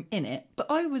full name in it, but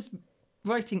I was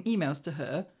writing emails to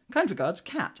her, kind regards,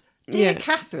 Kat. Dear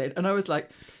Catherine. And I was like,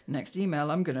 next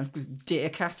email, I'm going to Dear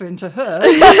Catherine to her.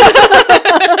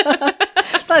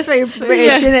 That's very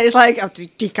British, isn't it? It's like, oh,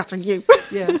 Dear Catherine, you.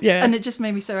 Yeah. And it just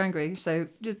made me so angry. So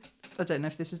I don't know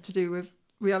if this is to do with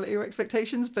reality or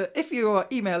expectations, but if you are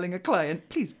emailing a client,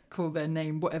 please call their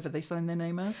name whatever they sign their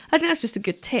name as. I think that's just a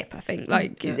good tip. I think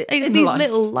it's In these life.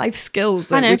 little life skills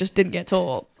that we just didn't get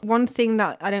taught. One thing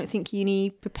that I don't think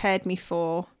uni prepared me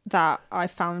for that I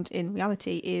found in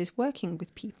reality is working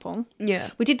with people. Yeah.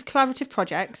 We did collaborative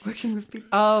projects. Working with people.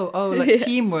 Oh, like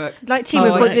teamwork. Like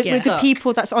teamwork, but with the suck.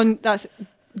 people that's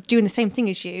doing the same thing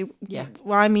as you. Yeah.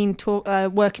 Well, I mean,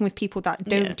 working with people that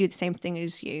don't do the same thing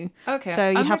as you. Okay. So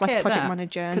you I'm have okay like at project that,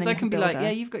 manager. Because I can be like, builder.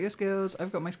 yeah, you've got your skills,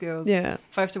 I've got my skills. Yeah.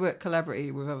 If I have to work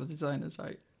collaboratively with other designers,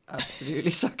 I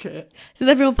absolutely suck at it. Does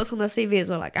everyone puts on their CV as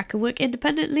well? Like, I can work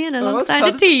independently and Oh, alongside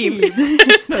part a of the team.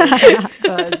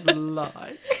 That is a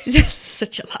lie. That's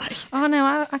such a lie. Oh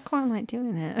no, I quite like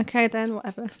doing it. Okay, then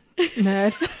whatever.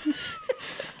 Nerd.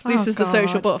 At least it's the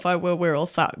social butterfly where we're all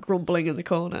sat grumbling in the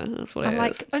corner. That's what it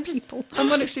is. I'm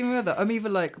one extreme or other. I'm either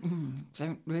like,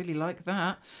 don't really like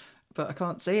that, but I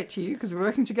can't say it to you because we're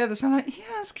working together. So I'm like, yeah,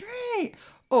 that's great.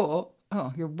 Or,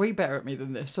 oh, you're way better at me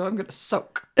than this, so I'm going to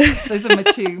soak. Those are my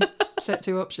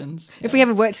two options. If we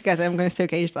ever work together, I'm going to so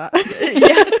gauge that.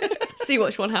 Yeah. See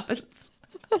which one happens.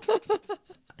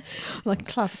 Like a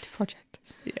collaborative project.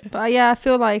 Yeah. But yeah, I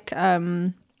feel like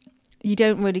you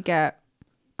don't really get.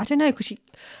 I don't know, because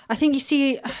I think you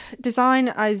see design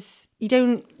as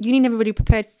uni never really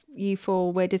prepared you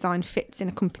for where design fits in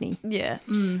a company. Yeah.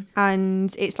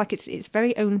 And it's like it's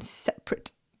very own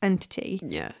separate entity.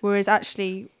 Yeah. Whereas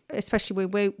actually, especially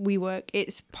where we work,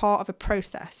 it's part of a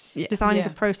process. Yeah. Design is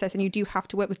a process, and you do have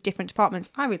to work with different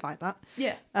departments. I really like that.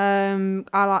 Yeah.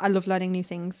 I love learning new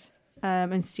things.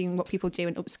 And seeing what people do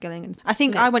and upskilling. And I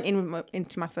think I went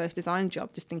into my first design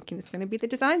job just thinking it's going to be the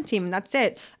design team and that's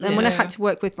it. And then when I had to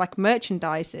work with like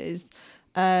merchandisers,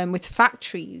 with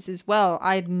factories as well,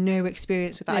 I had no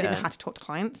experience with that. I didn't know how to talk to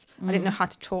clients. I didn't know how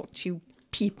to talk to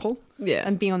people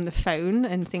and be on the phone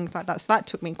and things like that. So that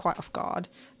took me quite off guard.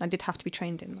 And I did have to be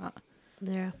trained in that.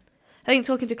 Yeah. I think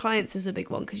talking to clients is a big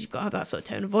one because you've got to have that sort of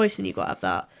tone of voice and you've got to have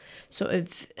that sort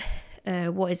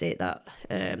of, what is it, that...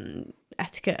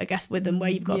 etiquette, I guess, with them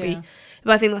where you've got to be.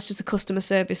 But I think that's just a customer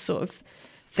service sort of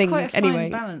thing. It's quite a anyway.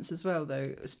 fine balance as well,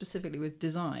 though, specifically with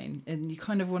design. And you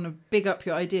kind of want to big up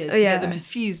your ideas to get them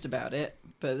infused about it,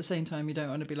 but at the same time, you don't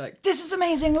want to be like, "This is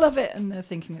amazing, love it," and they're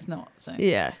thinking it's not. So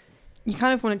yeah, you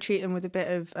kind of want to treat them with a bit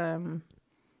of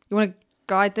you want to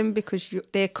guide them because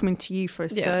they're coming to you for a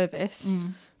service.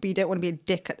 But you don't want to be a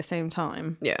dick at the same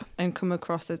time. Yeah. And come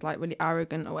across as like really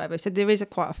arrogant or whatever. So there is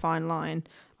quite a fine line.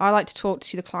 I like to talk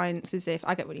to the clients as if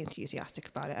I get really enthusiastic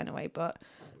about it anyway, but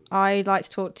I like to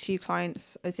talk to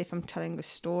clients as if I'm telling a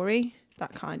story,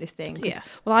 that kind of thing. Yeah.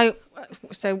 Well,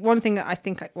 so one thing that I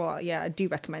think I do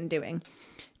recommend doing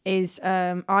is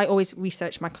I always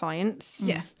research my clients.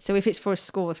 Yeah. So if it's for a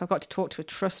school, if I've got to talk to a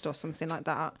trust or something like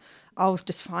that, I'll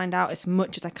just find out as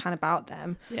much as I can about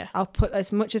them. Yeah. I'll put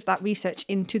as much of that research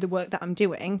into the work that I'm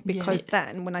doing because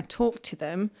then when I talk to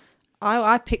them,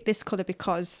 I pick this colour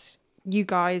because you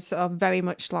guys are very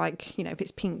much like, if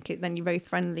it's pink, then you're very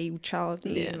friendly,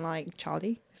 childy, and like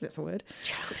childy, if that's a word.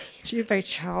 Childy. You're very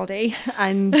childy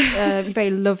and very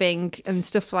loving and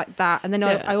stuff like that. And then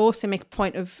I also make a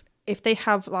point of if they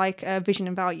have like a vision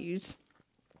and values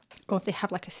or if they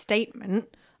have like a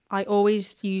statement, I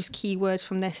always use keywords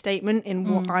from their statement in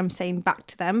what I'm saying back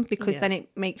to them because then it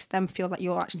makes them feel that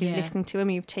you're actually listening to them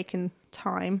and you've taken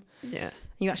time. Yeah.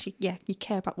 You actually, you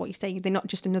care about what you're saying. They're not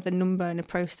just another number in a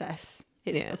process.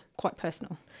 It's quite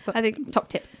personal. But I think top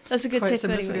tip. That's a good quite tip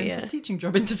similar anyway. for teaching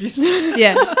job interviews.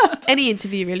 Yeah. Any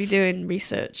interview, really doing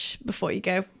research before you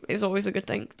go is always a good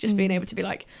thing. Just being able to be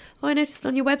like, oh, I noticed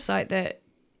on your website that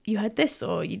you had this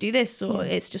or you do this, or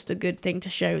it's just a good thing to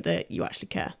show that you actually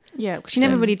care. Yeah, because you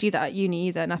never really do that at uni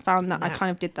either. And I found that I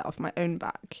kind of did that off my own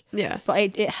back. Yeah.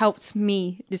 But it helped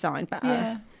me design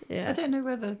better. Yeah. I don't know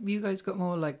whether you guys got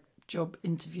more like job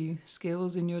interview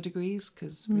skills in your degrees?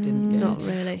 Because we didn't get Not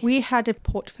really. We had a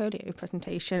portfolio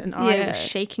presentation and I was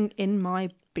shaking in my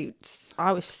boots.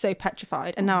 I was so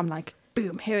petrified. And now I'm like,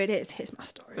 boom, here it is. Here's my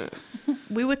story.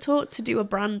 We were taught to do a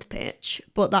brand pitch,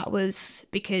 but that was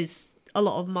because a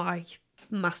lot of my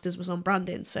masters was on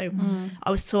branding. So I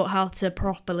was taught how to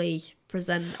properly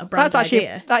present a brand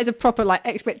idea. That is a proper like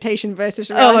expectation versus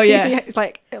reality. Oh, yeah. It's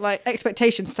like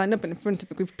expectation, stand up in front of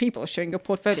a group of people showing your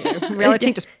portfolio.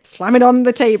 Reality, just slam it on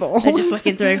the table. They're just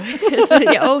flicking through. So,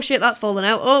 yeah, oh shit, that's fallen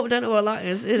out. Oh, we don't know what that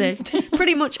is. You know,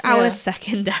 pretty much our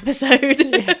second episode.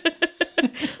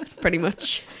 That's pretty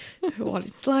much what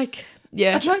it's like.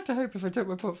 Yeah. I'd like to hope if I took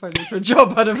my portfolio to a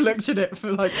job, I'd have looked at it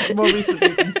for like more recently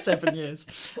than 7 years.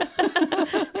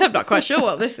 I'm not quite sure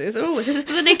what this is. Oh, it's just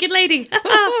a naked lady. Hey,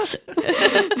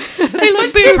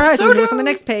 look, boobs. So on the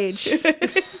next page.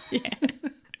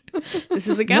 This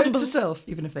is a gamble. Note to self,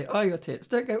 even if they are your tits,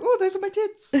 don't go, oh, those are my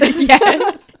tits.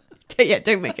 Yeah,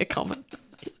 don't make a comment.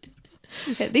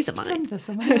 Yeah, these are mine. Pretend they're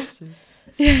someone else's.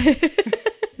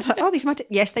 It's like, oh, these are my tits.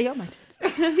 Yes, they are my tits.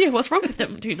 Yeah, what's wrong with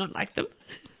them? Do you not like them?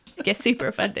 Get super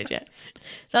offended, yeah.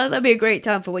 That'd be a great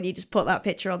time for when you just put that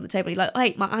picture on the table. You're like,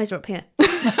 hey, my eyes are up here.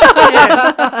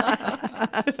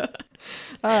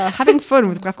 Having fun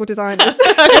with graphical designers.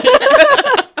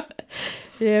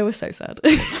 Yeah, we're so sad.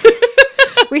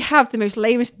 We have the most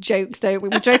lamest jokes, don't we?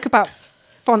 We joke about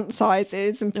font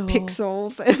sizes and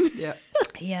pixels. And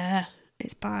Yeah,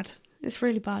 it's bad. It's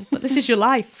really bad. But this is your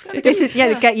life. this is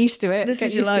get used to it. This get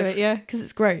is your used life. to it, yeah. Because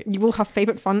it's great. You will have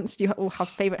favourite fonts. You will have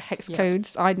favourite hex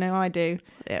codes. I know I do.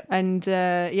 Yeah. And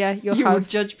you'll You will have...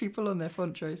 judge people on their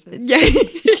font choices. Yeah.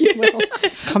 You will.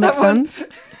 Comic Sans.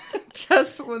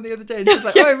 Jazz put one the other day and she was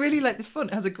like, oh, I really like this font.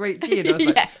 It has a great G. And I was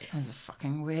like, that's a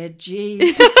fucking weird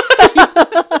G.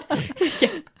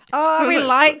 Oh, I really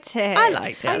liked it. I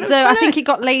liked it. So I think it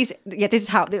got lazy. Yeah, this is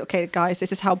how. Okay, guys,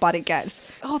 this is how bad it gets.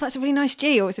 Oh, that's a really nice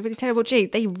G, or it's a really terrible G.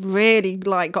 They really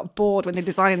got bored when they're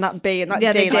designing that B and that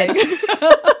Yeah, D. they did.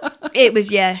 It was,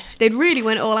 they really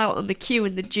went all out on the Q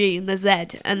and the G and the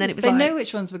Z, and then it was They know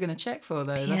which ones we're going to check for,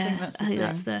 though. Yeah, I think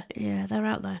that's the thing. yeah, they're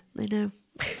out there. They know.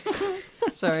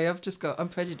 Sorry, I'm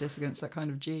prejudiced against that kind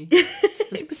of G.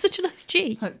 It was such a nice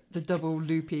G. Like the double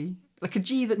loopy. Like a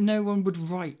G that no one would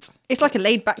write. It's like a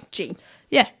laid back G.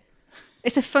 Yeah.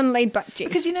 It's a fun laid back G.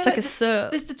 Because, you know, It's like a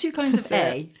cert. there's the two kinds of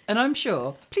A, and I'm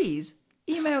sure, please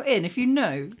email in if you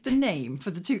know the name for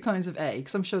the two kinds of A,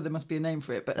 because I'm sure there must be a name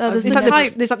for it. But There's There's the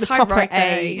like the proper typewriter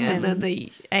A and then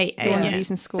the AA. the one Yeah. we use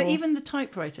in school. But even the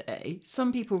typewriter A,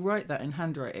 some people write that in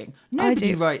handwriting.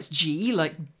 Nobody do. writes G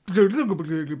like.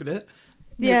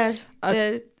 Yeah.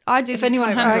 I do. If the anyone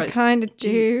typewriter. I handwrites, kind of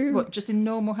do. What, just in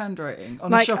normal handwriting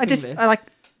on a Like shopping list? I like.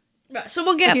 Right,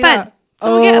 someone get I a do pen. that.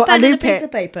 Someone get a pen I and a loop piece it.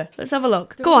 of paper. Let's have a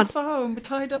look. They're Go on. phone, we're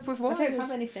tied up with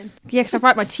wires. anything. Yeah, because I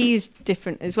write my T's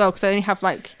different as well, because I only have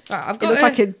like. Right, I've It got looks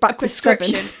like a backwards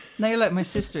prescription. 7. Now you're like my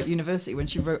sister at university when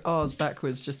she wrote R's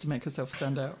backwards just to make herself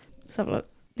stand out. Let's have a look.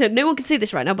 No one can see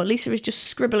this right now, but Lisa is just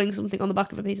scribbling something on the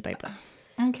back of a piece of paper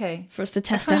Okay. for us to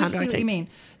test I her kind of see what you handwriting. mean.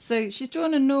 So she's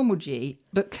drawn a normal G,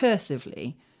 but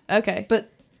cursively. Okay. But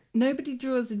nobody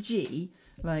draws a G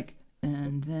like,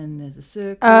 and then there's a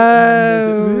circle. And there's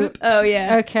a whoop. Oh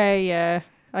yeah. Okay, yeah,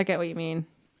 I get what you mean.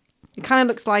 It kind of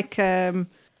looks like.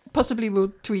 Possibly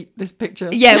we'll tweet this picture.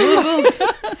 Yeah. We'll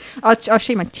I'll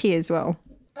show you my T as well.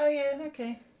 Oh yeah.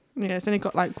 Okay. Yeah, it's only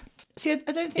got like. See, I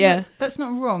don't think Yeah. that's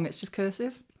not wrong. It's just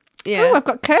cursive. yeah. Oh, I've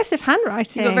got cursive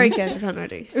handwriting. You've got very cursive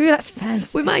handwriting. Ooh, that's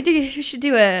fancy. We should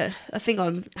do a thing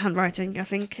on handwriting. I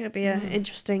think it'd be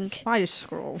interesting. Spider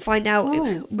scroll. Find out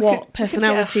Ooh, we what could get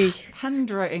personality.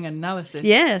 Handwriting analysis.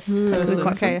 Yes. Person. That'd be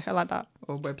quite fun. Okay, I like that.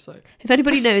 Or website. If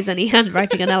anybody knows any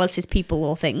handwriting analysis people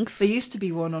or things, There used to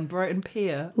be one on Brighton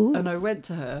Pier, Ooh. and I went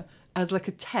to her as like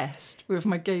a test with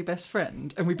my gay best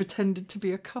friend, and we pretended to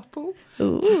be a couple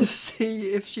to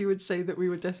see if she would say that we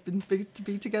were destined to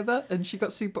be together, and she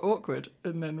got super awkward,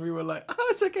 and then we were like, oh,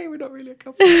 it's okay, we're not really a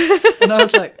couple. And I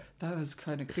was like, that was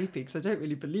kind of creepy, because I don't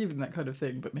really believe in that kind of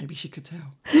thing, but maybe she could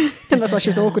tell. And that's why she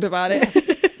was awkward about it.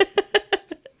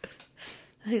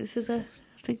 I think this is a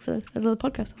thing for another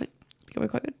podcast. I think it's going to be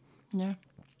quite good. Yeah.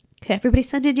 Okay, everybody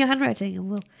send in your handwriting and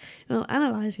we'll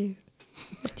analyse you.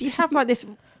 Do you have like this?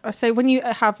 So when you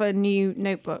have a new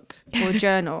notebook or a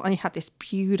journal and you have this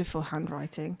beautiful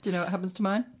handwriting, Do you know what happens to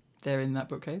mine? They're in that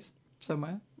bookcase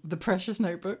somewhere. The precious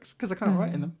notebooks, because I can't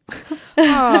write in them. do you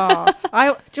know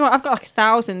what? I've got like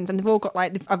 1,000 and they've all got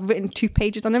like, I've written 2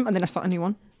 pages on them and then I start a new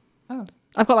one. Oh,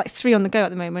 I've got like 3 on the go at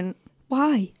the moment.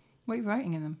 Why? what are you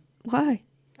writing in them? Why?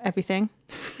 Everything.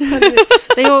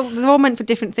 they're all meant for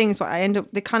different things, but I end up,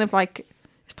 they're kind of like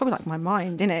It's probably like my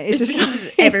mind, isn't it? It's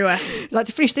just everywhere. like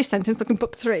to finish this sentence, look in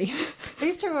book 3. I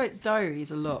used to write diaries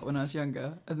a lot when I was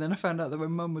younger, and then I found out that my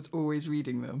mum was always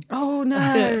reading them. Oh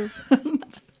no.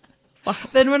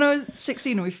 Then when I was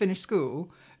 16 and we finished school,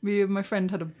 me and my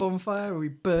friend had a bonfire where we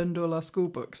burned all our school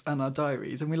books and our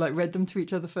diaries, and we like read them to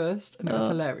each other first, and it was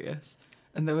hilarious.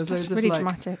 And there was That's loads really of like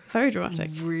dramatic. Very dramatic.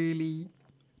 really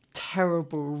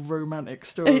terrible romantic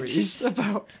stories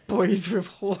about boys with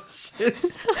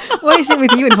horses. What is it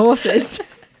with you and horses?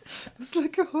 I was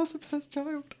like a horse-obsessed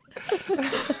child.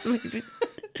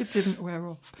 It didn't wear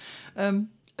off.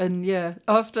 And yeah,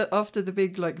 after the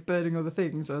big like burning all the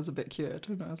things, I was a bit cured,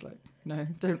 and I was like, no,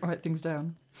 don't write things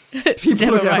down. People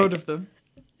will get hold of them.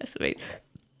 That's sweet.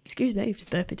 Excuse me, just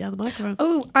burping down the microphone.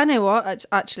 Oh, I know what,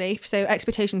 actually. So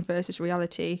expectation versus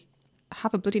reality.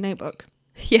 Have a bloody notebook.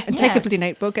 Yeah. And take a bloody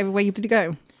notebook everywhere you bloody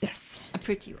go. Yes. A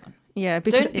pretty one. Yeah,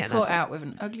 because Don't be Yeah, caught that's out with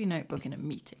an ugly notebook in a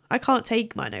meeting. I can't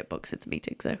take my notebooks into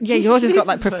meetings, so. yeah, yours has got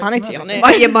like Jesus, like, profanity on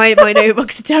it. My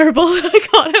notebooks are terrible. I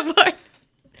can't have mine.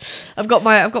 I've got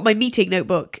my meeting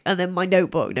notebook and then my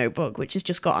notebook, which has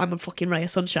just got I'm a fucking ray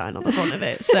of sunshine on the front of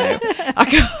it. So I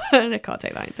can't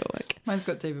take that into work. Mine's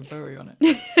got David Bowie on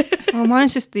it. Oh,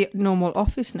 mine's just the normal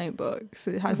office notebook,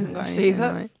 so it hasn't got See anything.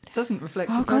 that? Right. It doesn't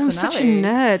reflect Oh your god, I'm personality. such a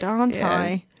nerd, aren't Yeah.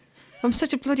 I? I'm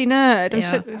such a bloody nerd.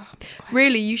 Yeah.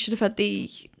 Really, you should have had the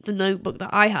notebook that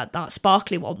I had, that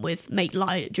sparkly one with "Make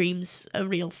Light Dreams a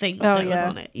Real Thing" that was yeah.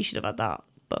 on it. You should have had that.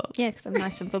 But Yeah, because I'm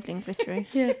nice and bubbly and glittery.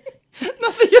 yeah,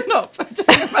 Not that you're not, but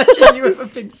I don't imagine you with a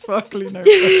pink sparkly notebook.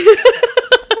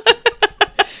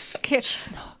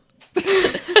 She's not.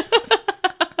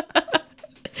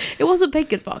 it wasn't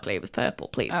pink and sparkly. It was purple.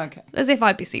 Please, Okay. as if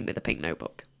I'd be seen with a pink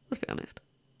notebook. Let's be honest.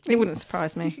 It wouldn't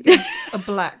surprise me. A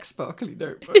black sparkly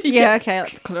notebook. Yeah, okay,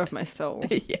 like the colour of my soul.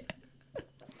 Yeah.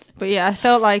 But yeah, I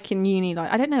felt like in uni,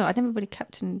 like, I don't know, I never really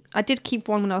kept I did keep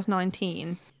one when I was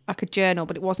 19, like a journal,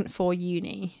 but it wasn't for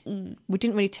uni. We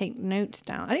didn't really take notes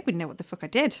down. I didn't even know what the fuck I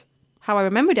did, how I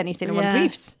remembered anything in my Yeah.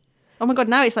 briefs. Oh my god,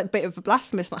 now it's like a bit of a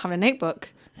blasphemous not having a notebook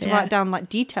to Yeah. write down like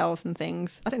details and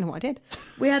things. I don't know what I did.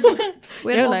 We had Don't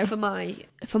one know.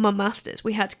 for my masters.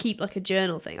 We had to keep like a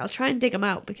journal thing. I'll try and dig them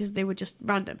out because they were just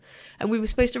random. And we were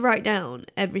supposed to write down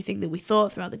everything that we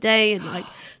thought throughout the day and like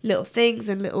little things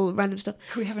and little random stuff.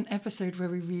 Could we have an episode where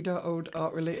we read our old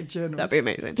art-related journals? That'd be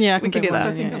amazing. Yeah, I we can can do bring I that.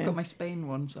 mine. think Yeah, I've yeah. got my Spain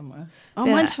one somewhere. Oh,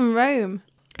 Yeah. mine's from Rome.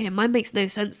 Yeah, mine makes no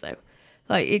sense though.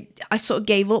 Like I sort of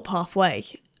gave up halfway,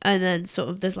 and then sort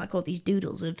of there's like all these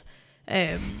doodles of.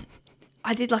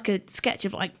 I did like a sketch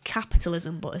of like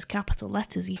capitalism, but as capital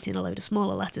letters eating a load of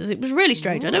smaller letters. It was really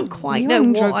strange. I don't quite You're know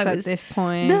on what drugs I at was. this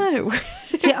point. No.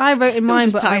 See, I wrote in I was mine,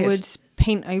 just but tired. I would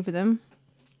paint over them.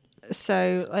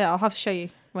 So yeah, I'll have to show you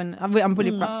when I'm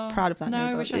really proud of that. No, I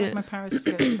notebook. wish I had my Paris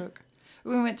sketchbook.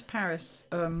 When we went to Paris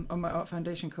on my art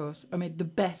foundation course, I made the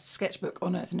best sketchbook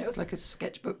on earth, and it was like a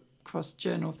sketchbook cross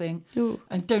journal thing. Ooh,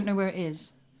 I don't know where it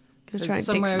is. gonna try and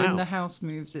dig Somewhere some in out. the house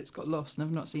moves, it's got lost, and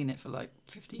I've not seen it for like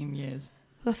 15 years.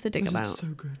 I'll have to dig But them it's out. so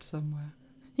good somewhere.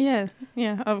 Yeah,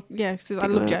 yeah, oh yeah. Because I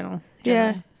Dig love them journal.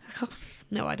 Yeah. I can't,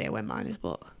 no idea where mine is,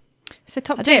 but So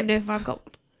top I don't tip: know if I've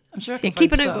got. I'm sure I Yeah, can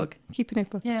keep a find some. notebook. keep a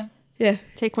notebook. Yeah. Yeah.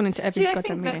 Take one into every See, I goddamn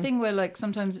think that meeting. thing where like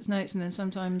sometimes it's notes and then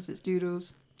sometimes it's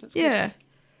doodles. That's good. Yeah.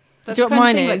 That's Do you the know what kind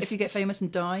of mine thing, like, is? if you get famous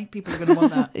and die, people are going to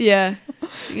want that. Yeah.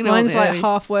 You know Mine's what I like mean.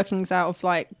 half workings out of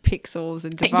like pixels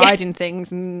and Yeah. dividing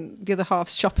things, and the other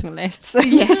half's shopping lists.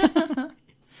 Yeah.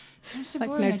 Sounds so Like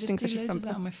boring. I notes, just things I do should loads of remember.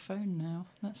 that on my phone now.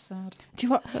 That's sad. Do you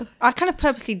know what? I kind of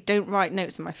purposely don't write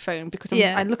notes on my phone because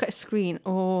Yeah. I look at a screen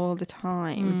all the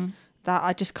time. That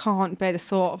I just can't bear the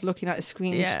thought of looking at a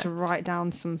screen Yeah. just to write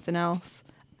down something else.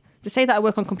 To say that I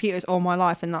work on computers all my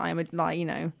life and that I'm like, you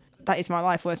know, that is my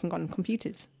life working on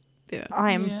computers. Yeah.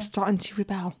 I am Yeah. starting to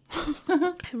rebel.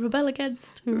 Rebel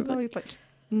against. Like,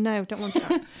 no, don't want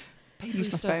that. Paper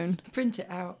Use my stuff. phone. Print it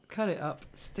out, cut it up,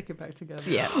 stick it back together.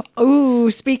 Yeah. Oh,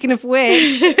 speaking of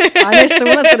which, I know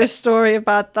someone that's got a story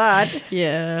about that.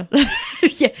 Yeah.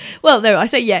 Yeah. Well, no, I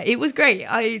say yeah. It was great.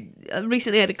 I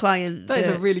recently had a client. That is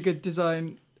a really good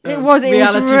design. It was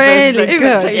reality really versus good.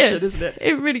 expectation, Yeah. isn't it?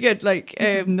 It really good. Like,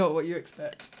 This is not what you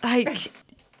expect. like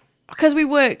because we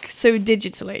work so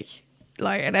digitally,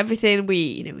 like, and everything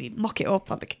we mock it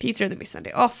up on the computer and then we send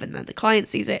it off and then the client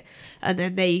sees it and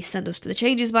then they send us the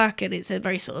changes back and it's a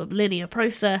very sort of linear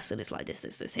process and it's like this,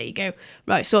 here you go,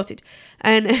 right, sorted.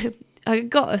 And I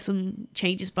got her some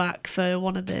changes back for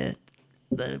one of the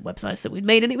websites that we'd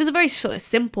made, and it was a very sort of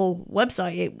simple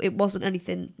website. It wasn't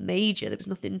anything major. There was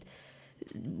nothing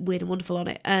weird and wonderful on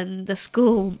it. And the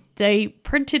school, they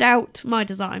printed out my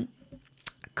design,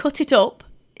 cut it up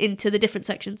into the different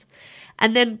sections,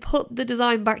 and then put the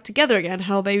design back together again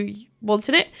how they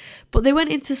wanted it. But they went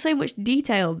into so much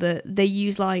detail that they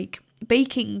use like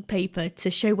baking paper to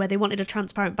show where they wanted a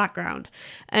transparent background,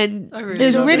 and it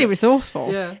was really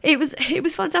resourceful. Yeah, it was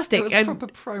fantastic. It was and proper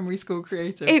primary school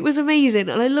creative. it was amazing,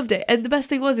 and I loved it. And the best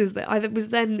thing is that I was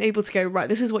then able to go, right,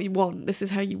 this is what you want, this is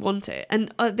how you want it.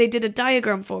 And they did a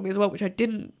diagram for me as well, which I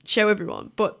didn't show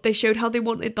everyone, but they showed how they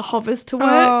wanted the hovers to work.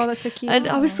 Oh, that's so cute. And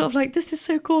I was sort of like, this is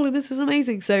so cool and this is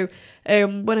amazing. So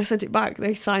when I sent it back,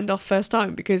 they signed off first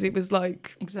time, because it was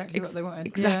like exactly what they wanted.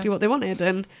 Exactly what they wanted,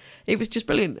 and it was just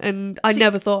brilliant. And I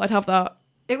never thought I'd have that.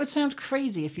 It would sound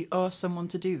crazy if you asked someone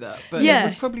to do that, but Yeah. it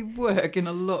would probably work in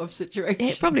a lot of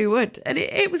situations. It probably would, and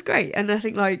it was great. And I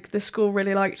think like the school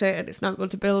really liked it, and it's now gone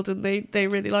to build, and they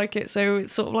really like it. So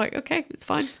it's sort of like, okay, it's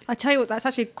fine. I tell you what, that's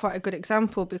actually quite a good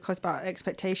example, because about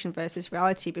expectation versus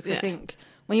reality. Because I think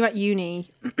when you're at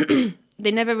uni,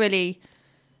 they never really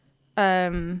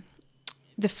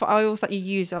the files that you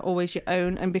use are always your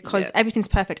own, and because everything's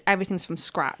perfect, everything's from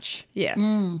scratch. Yeah.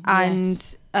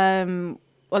 And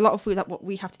a lot of what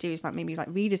we have to do is like maybe like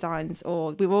redesigns,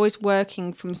 or we're always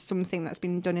working from something that's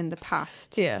been done in the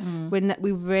past. Yeah. When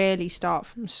we rarely start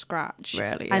from scratch.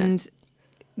 Rarely, and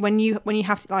when you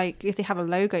have to, like, if they have a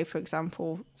logo, for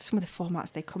example, some of the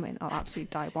formats they come in are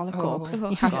absolutely diabolical.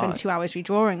 You have to spend 2 hours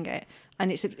redrawing it,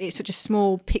 and it's such a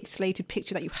small pixelated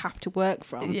picture that you have to work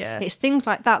from. Yeah. It's things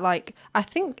like that. Like, I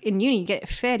think in uni you get it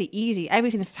fairly easy.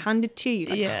 Everything's handed to you,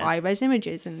 like high-res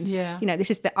images, and you know, this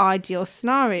is the ideal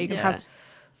scenario. You can have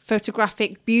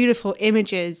photographic, beautiful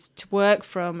images to work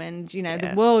from, and you know,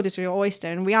 the world is your oyster.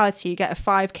 In reality, you get a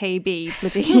 5 KB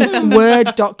bloody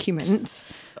Word document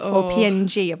or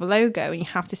PNG of a logo, and you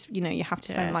have to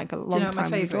spend like a long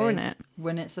time drawing it.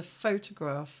 When it's a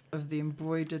photograph of the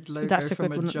embroidered logo That's a from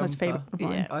good a one. jumper. That's favourite of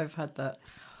mine. I've had that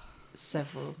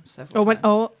several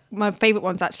times. My favourite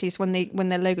ones actually is when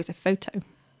their logo's a photo,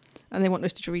 and they want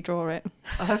us to redraw it.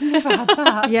 I've never had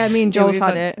that. Yeah, me and Joel's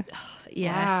had it.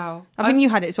 Yeah. Wow. I mean, you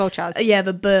had it as well, Chaz. Yeah,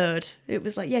 the bird. It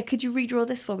was like, could you redraw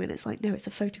this for me? And it's like, no, it's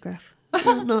a photograph.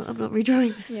 I'm not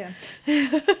redrawing this. Yeah.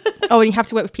 And you have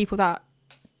to work with people that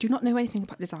do not know anything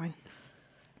about design.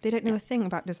 They don't know a thing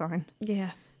about design.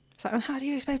 Yeah. It's like, how do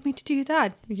you expect me to do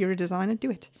that? If you're a designer,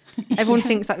 do it. Everyone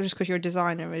thinks that just because you're a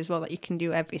designer as well, that you can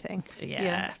do everything.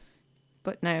 Yeah.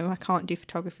 But no, I can't do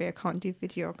photography. I can't do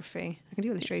videography. I can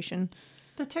do illustration.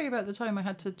 Did I tell you about the time I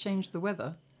had to change the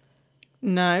weather?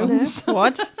 No.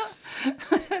 What?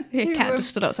 The cat just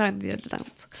stood outside and did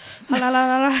dance.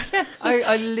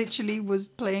 I literally was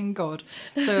playing God.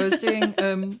 So I was doing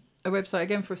a website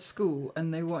again for a school,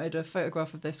 and they wanted a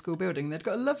photograph of their school building. They'd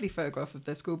got a lovely photograph of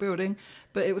their school building,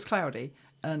 but it was cloudy,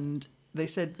 and they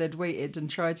said they'd waited and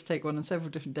tried to take one on several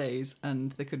different days,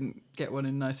 and they couldn't get one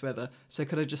in nice weather. So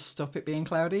could I just stop it being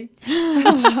cloudy?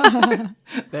 So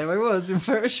there I was in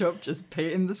Photoshop, just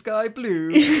painting the sky blue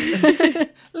and just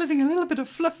letting a little bit of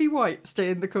fluffy white stay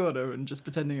in the corner and just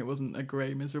pretending it wasn't a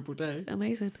grey, miserable day.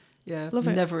 Amazing. Yeah, Love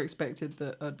it. Never expected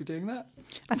that I'd be doing that.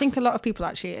 I think a lot of people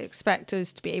actually expect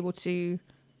us to be able to...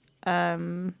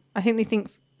 I think they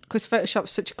think... Because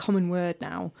Photoshop's such a common word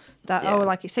now that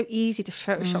it's so easy to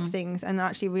Photoshop things, and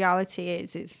actually reality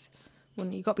is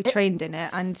when you've got to be trained in it,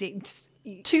 and it's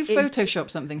to Photoshop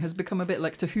something has become a bit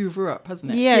like to hoover up,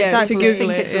 hasn't it? Yeah, exactly. To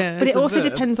Google it, but it also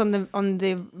verb. depends on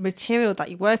the material that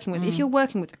you're working with. If you're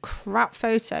working with a crap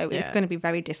photo, it's going to be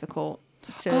very difficult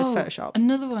to Photoshop.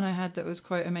 Another one I had that was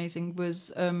quite amazing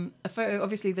was a photo.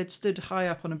 Obviously, they'd stood high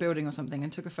up on a building or something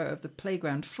and took a photo of the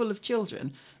playground full of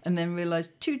children, and then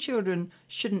realised 2 children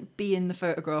shouldn't be in the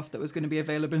photograph that was going to be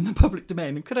available in the public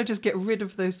domain. And could I just get rid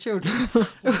of those children?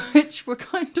 Which were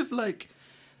kind of like...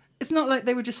 It's not like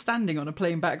they were just standing on a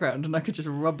plain background and I could just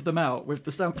rub them out with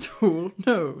the stamp tool.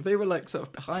 No, they were like sort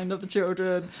of behind other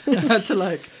children. I had to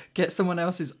like get someone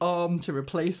else's arm to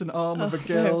replace an arm of a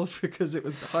girl because it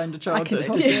was behind a child that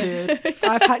had disappeared.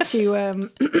 I've had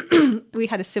to... we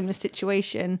had a similar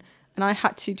situation, and I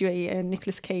had to do a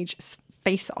Nicolas Cage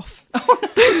face-off.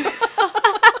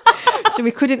 So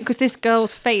we couldn't, because this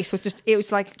girl's face was just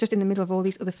in the middle of all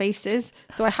these other faces.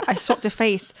 So I swapped a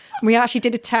face, and we actually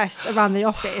did a test around the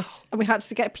office, and we had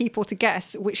to get people to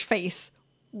guess which face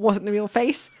wasn't the real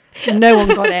face. No one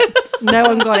got it. No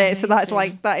one got it. So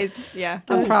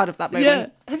I'm proud of that moment. Yeah.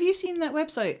 Have you seen that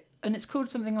website? And it's called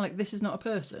something like This Is Not a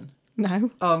Person. No.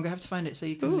 Oh, I'm going to have to find it so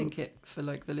you can link it for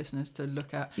like the listeners to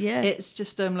look at. Yeah. It's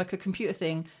just like a computer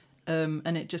thing,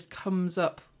 and it just comes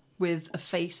up with a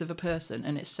face of a person,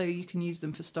 and it's so you can use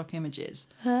them for stock images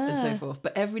and so forth.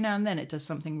 But every now and then it does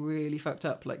something really fucked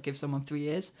up, like give someone 3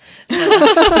 years.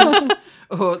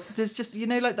 Or there's just, you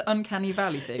know, like the uncanny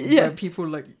valley thing Yeah. where people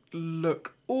like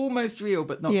look almost real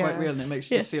but not Yeah. quite real, and it makes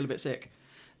you just feel a bit sick.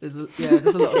 There's a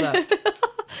lot of that.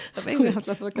 Amazing. I'll have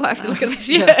to look at Might have to that. look at this.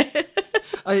 Yeah. Yeah.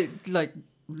 I like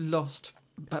lost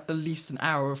about at least an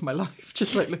hour of my life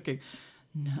just like looking.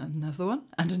 No, another one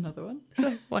and another one.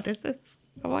 What is this?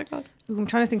 Oh my god. I'm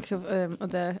trying to think of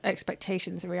other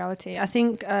expectations of reality. I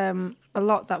think a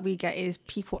lot that we get is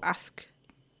people ask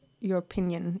your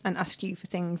opinion and ask you for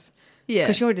things Yeah.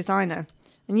 because you're a designer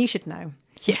and you should know.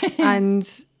 Yeah. And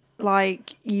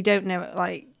like you don't know,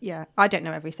 like I don't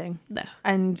know everything. No.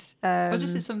 And Or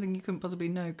just it's something you couldn't possibly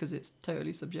know because it's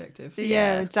totally subjective.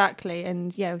 yeah, exactly.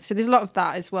 And so there's a lot of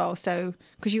that as well. So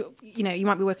because you know you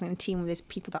might be working in a team with these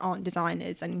people that aren't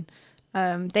designers and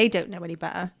they don't know any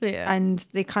better. Yeah. And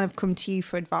they kind of come to you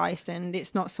for advice, and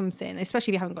it's not something,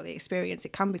 especially if you haven't got the experience,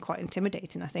 it can be quite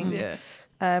intimidating, I think. Yeah.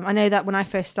 I know that when I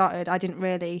first started, I didn't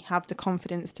really have the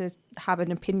confidence to have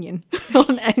an opinion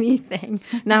on anything.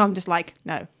 Now I'm just like,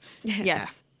 no,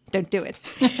 yes, don't do it.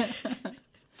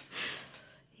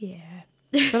 Yeah.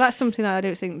 But that's something that I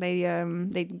don't think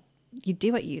you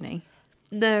do at uni.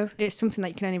 No. It's something that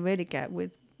you can only really get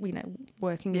with, you know,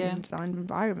 working in a design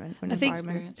environment. I think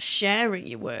sharing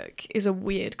your work is a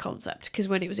weird concept because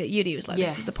when it was at uni, it was like,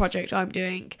 this is the project I'm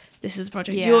doing, this is the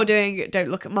project you're doing, don't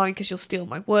look at mine because you'll steal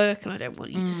my work and I don't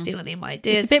want you to steal any of my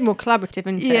ideas. It's a bit more collaborative,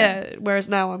 isn't it? Yeah, whereas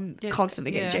now I'm constantly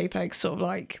getting JPEGs, sort of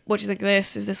like, what do you think of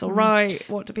this? Is this all right?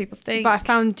 What do people think? But I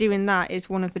found doing that is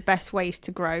one of the best ways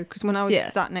to grow because when I was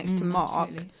sat next to Mark,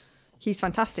 absolutely. He's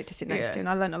fantastic to sit next to and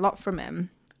I learned a lot from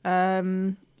him.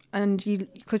 And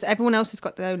because everyone else has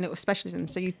got their own little specialism,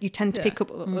 so you tend to pick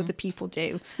up what other people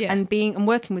do. Yeah. And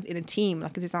working within a team,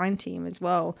 like a design team as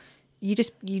well, you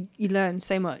learn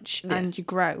so much and you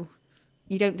grow.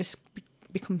 You don't just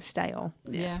become stale.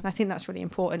 Yeah. And I think that's really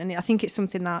important. And I think it's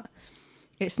something that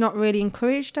it's not really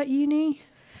encouraged at uni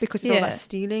because it's all that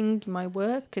stealing my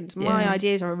work and my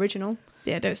ideas are original.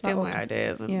 Yeah, don't steal my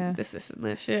ideas and this and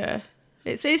this. Yeah.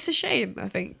 It's a shame, I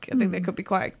think. I think there could be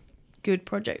quite good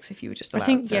projects if you were just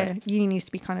allowed to. Uni needs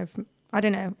to be kind of, I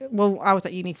don't know. Well, I was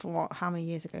at uni for how many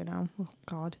years ago now? Oh,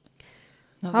 God.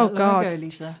 Not that long ago,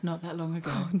 Lisa. Not that long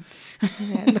ago.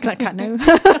 Yeah, looking at cat now.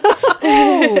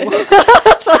 Oh!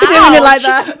 Stop doing it like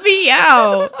that.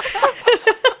 Meow.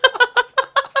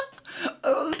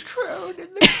 Old crone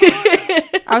in the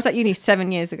corner. I was at uni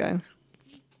 7 years ago.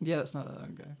 Yeah, that's not that long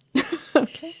ago.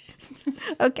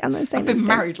 Okay, I'm not saying I've been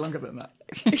married longer than that.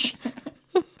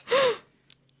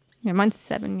 Yeah, mine's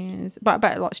 7 years. But I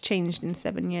bet a lot's changed in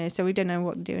 7 years, so we don't know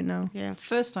what they're doing now. Yeah.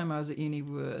 First time I was at uni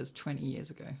was 20 years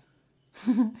ago.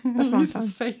 That's my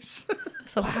Lisa's face.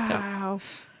 Wow.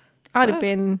 I'd have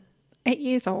been 8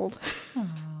 years old. Aww.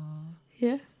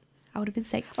 Yeah. I would have been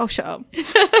 6. Oh, shut up.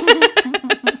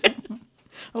 I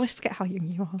always forget how young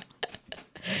you are.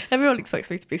 Everyone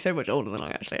expects me to be so much older than I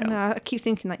actually am. No, I keep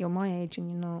thinking that you're my age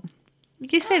and you're not.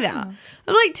 You say that?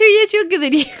 I'm like 2 years younger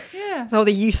than you. Yeah. Oh,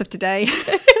 the youth of today.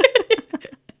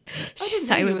 Just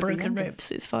say with broken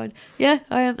ribs. It's fine. Yeah,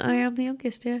 I am the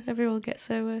youngest. Yeah, everyone gets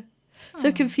so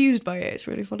confused by it. It's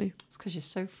really funny. It's because you're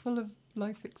so full of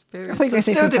life experience. I think I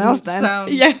say something else then.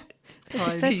 Yeah,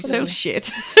 She's so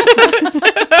shit.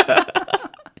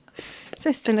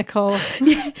 So cynical.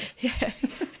 Yeah.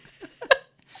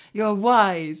 You're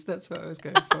wise. That's what I was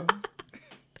going for.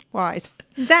 Wise.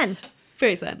 Zen.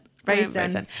 Very zen. Very Very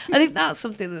zen. I think that's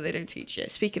something that they don't teach you.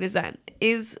 Speaking of zen,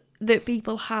 is that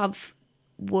people have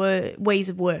ways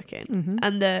of working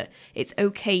and that it's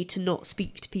okay to not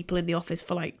speak to people in the office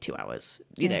for like 2 hours,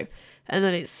 you know, and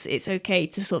then it's okay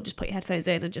to sort of just put your headphones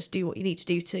in and just do what you need to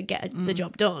do to get the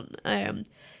job done.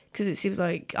 Because it seems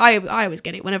like I always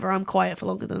get it whenever I'm quiet for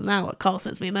longer than an hour. Carl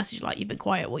sends me a message like, "You've been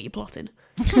quiet. What are you plotting?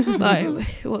 Like,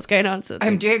 what's going on?" So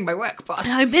I'm doing my work, boss.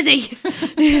 I'm busy.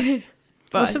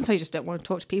 Well, sometimes you just don't want to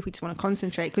talk to people. You just want to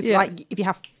concentrate. Because like if you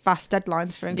have fast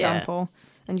deadlines, for example,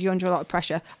 and you're under a lot of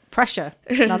pressure.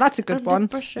 Now that's a good one.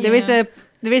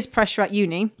 There is pressure at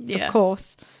uni, of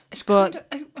course. It's but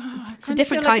it's a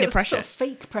different kind of pressure. Sort of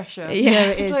fake pressure. Yeah,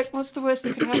 it it's is. like, what's the worst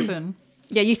that could happen?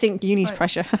 Yeah, you think uni's Like,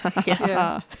 pressure.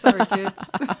 Yeah. Sorry,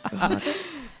 kids.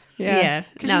 Yeah.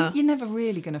 Because No. you're never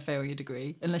really going to fail your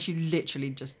degree unless you literally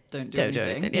just don't do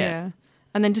anything. Yeah.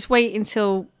 And then just wait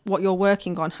until what you're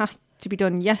working on has to be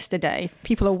done yesterday.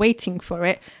 People are waiting for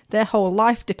it. Their whole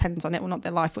life depends on it. Well, not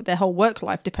their life, but their whole work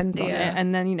life depends on it.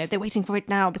 And then, they're waiting for it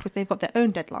now because they've got their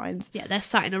own deadlines. Yeah, they're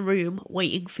sat in a room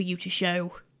waiting for you to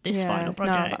show this final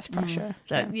project. No, that's pressure.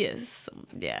 So,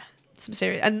 some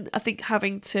serious. And I think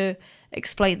having to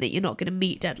explain that you're not going to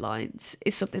meet deadlines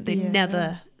is something they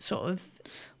never sort of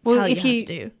tell you how to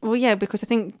do. Well, yeah, because I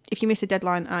think if you miss a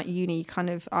deadline at uni, you kind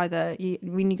of either you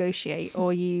renegotiate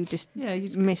or you just you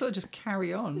sort of just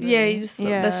carry on. Really. Yeah, you just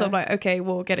they're sort of like, okay,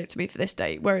 well, get it to me for this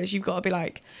date. Whereas you've got to be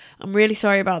like, I'm really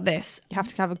sorry about this. You have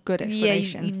to have a good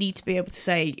explanation. Yeah, you need to be able to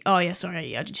say, oh yeah,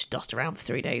 sorry, I just dossed around for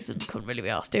 3 days and couldn't really be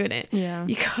asked doing it. Yeah,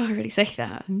 you can't really say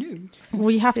that. No.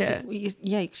 Well, you have to.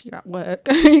 Yeah, because you're at work.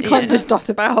 You can't just doss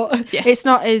about. Yeah. It's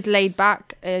not as laid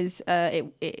back as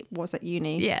it was at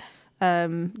uni. Yeah.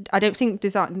 I don't think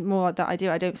design, more like that I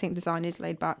do. I don't think design is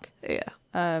laid back. Yeah.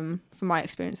 From my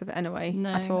experience of it anyway,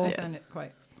 at all. I found it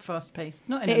quite fast paced.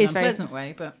 Not in It an is unpleasant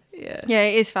way, but yeah,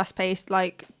 it is fast paced.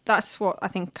 Like that's what I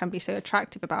think can be so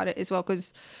attractive about it as well,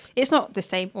 because it's not the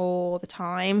same all the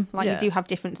time. Like you do have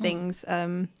different things.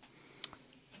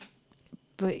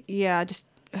 But yeah, just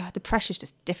the pressure's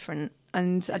just different,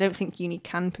 and I don't think uni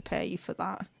can prepare you for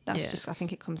that. That's just, I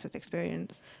think it comes with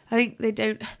experience. I think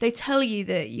they tell you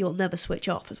that you'll never switch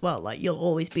off as well. Like you'll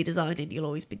always be designing, you'll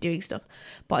always be doing stuff.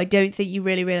 But I don't think you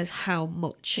really realise how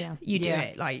much you do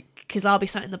it. Like, because I'll be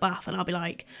sat in the bath and I'll be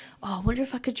like, oh, I wonder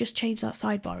if I could just change that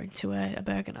sidebar into a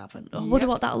burger nav, and I wonder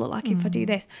what that'll look like if I do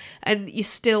this. And you're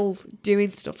still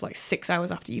doing stuff like 6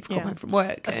 hours after you've come home from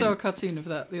work. I saw a cartoon of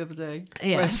that the other day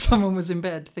where someone was in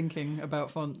bed thinking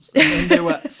about fonts and then they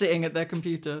were sitting at their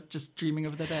computer just dreaming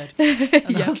of their bed.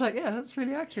 And I was like, yeah, that's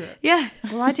really accurate. Yeah.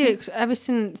 Well, I do it ever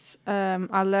since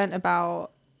I learnt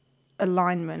about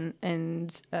alignment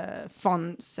and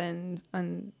fonts and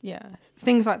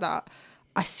things like that.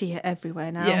 I see it everywhere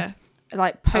now. Yeah.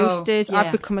 Like posters,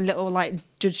 I've become a little like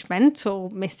judgmental,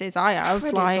 Mrs. I have.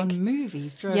 Credits like on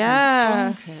movies,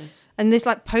 bonkers. And there's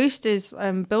like posters,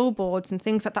 billboards and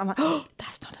things like that. I'm like, oh,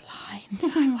 that's not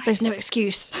aligned. There's no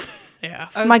excuse. Yeah.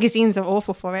 Magazines are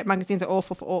awful for it. Magazines are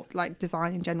awful for like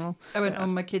design in general. I went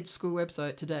on my kids' school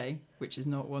website today, which is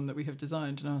not one that we have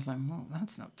designed, and I was like, well,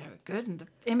 that's not very good. And the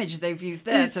image they've used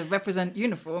there to represent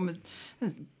uniform is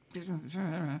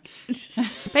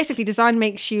basically design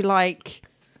makes you like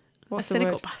a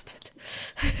cynical bastard.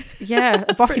 Yeah,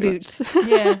 bossy boots.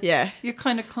 Yeah. You're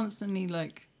kind of constantly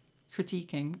like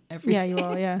critiquing everything. Yeah, you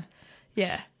are.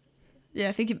 Yeah. Yeah,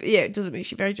 I think it does. It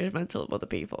makes you very judgmental of other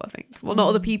people, I think. Well, not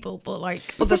other people, but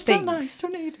like other things. Nice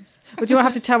tornadoes. Well, do I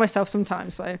have to tell myself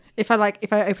sometimes? So if I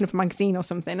open up a magazine or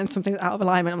something and something's out of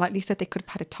alignment, I'm like, Lisa, they could have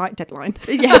had a tight deadline.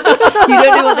 Yeah, you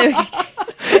don't know what they're.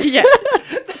 Yeah.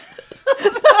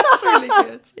 That's really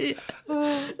good. You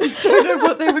don't know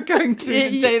what they were going through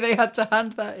the day they had to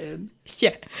hand that in.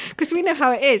 Yeah, because we know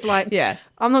how it is. Like,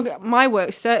 my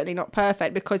work's certainly not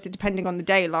perfect because it's depending on the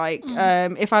day. Like,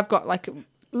 if I've got like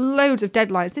loads of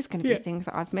deadlines, there's going to be things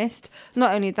that I've missed.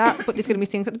 Not only that, but there's going to be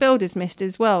things that the builder's missed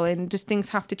as well, and just things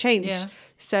have to change.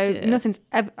 So nothing's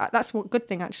ever. That's what good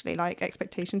thing actually. Like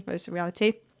expectations versus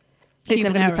reality. It's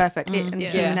never going to be perfect.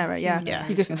 Human error,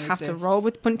 you just have to roll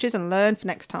with punches and learn for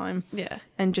next time. Yeah.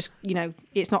 And just,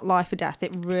 it's not life or death.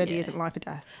 It really isn't life or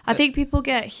death. I think people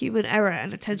get human error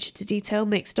and attention to detail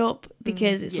mixed up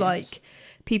because it's like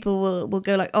people will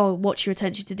go like, oh, watch your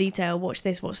attention to detail, watch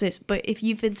this. But if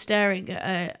you've been staring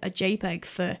at a JPEG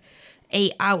for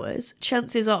 8 hours,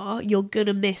 chances are you're going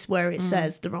to miss where it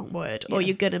says the wrong word or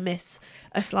you're going to miss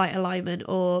a slight alignment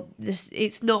or this.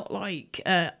 It's not like,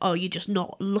 you're just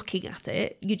not looking at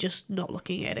it. You're just not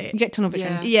looking at it. You get tunnel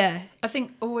vision. Yeah. I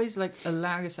think always like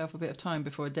allow yourself a bit of time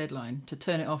before a deadline to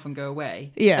turn it off and go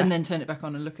away. Yeah. And then turn it back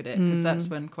on and look at it. Because that's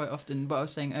when quite often, what I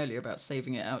was saying earlier about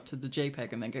saving it out to the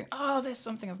JPEG and then going, oh, there's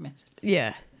something I've missed.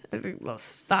 Yeah. I think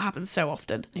that happens so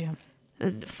often. Yeah.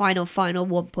 And final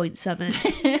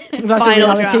 1.7. That's a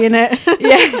reality, isn't it?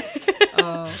 Yeah.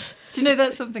 Do you know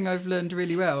that's something I've learned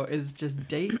really well is just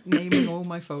naming all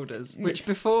my folders, which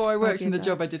before I worked in the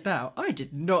job I did now, I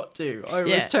did not do. I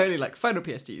was totally like final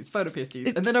PSTs,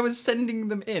 and then I was sending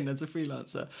them in as a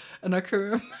freelancer, and I can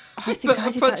remember a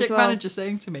project manager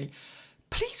saying to me,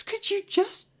 "Please, could you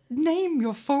just name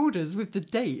your folders with the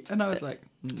date?" And I was like,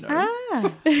 "No,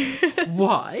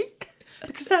 why?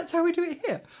 Because that's how we do it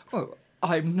here." Well,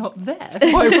 I'm not there.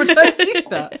 Why would I do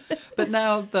that? But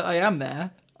now that I am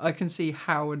there, I can see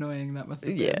how annoying that must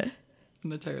have been. Yeah.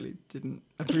 And I totally didn't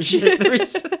appreciate the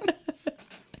reasons.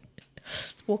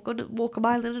 Walk a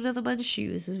mile in another man's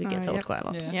shoes, as we get told quite a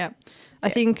lot. Yeah. I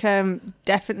think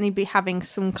definitely be having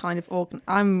some kind of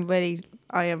I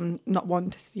am not one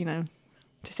to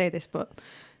to say this, but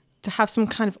to have some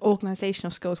kind of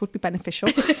organisational skills would be beneficial.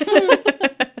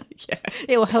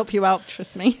 It will help you out,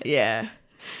 trust me. Yeah.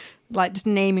 Like just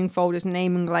naming folders,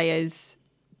 naming layers.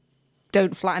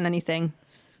 Don't flatten anything.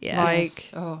 Yeah.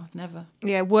 Never.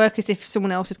 Yeah, work as if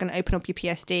someone else is going to open up your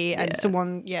PSD and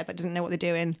someone that doesn't know what they're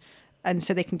doing, and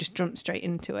so they can just jump straight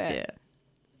into it.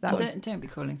 That would, Don't be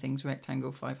calling things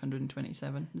rectangle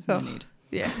 527. There's no need.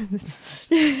 Yeah.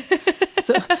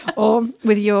 so, or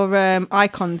with your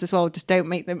icons as well, just don't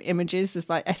make them images. Just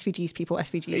like SVGs, people,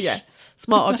 SVGs. Yeah.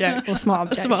 Smart objects. Or smart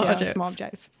objects. Smart yeah, objects. smart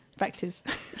objects. Vectors.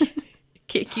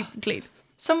 Keep them clean.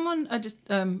 Someone I just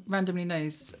randomly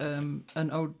knows, an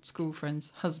old school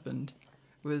friend's husband,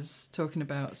 was talking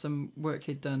about some work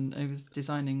he'd done. He was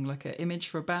designing like an image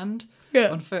for a band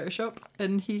on Photoshop,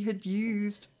 and he had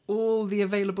used all the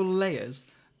available layers.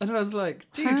 And I was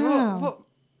like, dude, what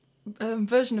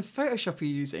version of Photoshop are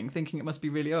you using? Thinking it must be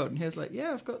really old. And he was like,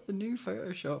 yeah, I've got the new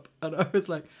Photoshop. And I was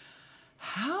like,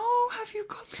 how have you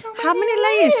got so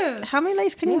many layers? How many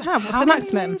layers can you have? What's How the many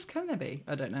maximum? layers can there be?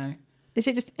 I don't know. Is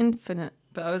it just infinite?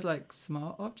 But I was like,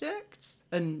 smart objects?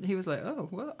 And he was like, oh,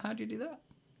 what? How do you do that?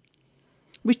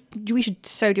 We should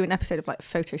so do an episode of like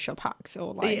Photoshop hacks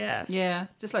or like Yeah,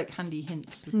 just like handy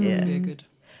hints would Yeah. be a good.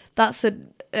 That's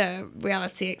a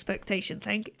reality expectation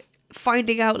thing.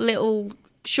 Finding out little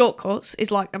shortcuts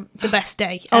is like the best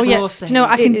day. Oh ever. yeah, Awesome. do you know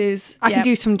what, It is. I yeah. can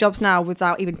do some jobs now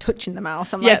without even touching the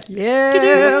mouse. I'm Yeah. like, yeah,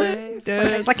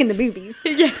 it's like in the movies.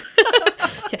 Yeah.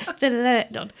 Yeah.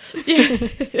 Done. Yeah.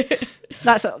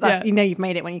 That's Yeah. you know you've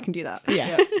made it when you can do that.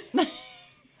 Yeah.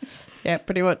 Yeah,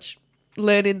 pretty much.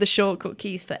 Learning the shortcut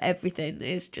keys for everything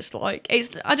is just like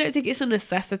I don't think it's a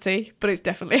necessity, but it's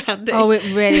definitely handy. Oh, it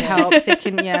really helps. It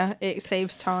can, it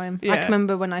saves time. I Yeah. can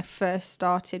remember when I first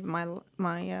started my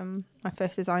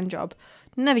first design job.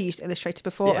 Never used Illustrator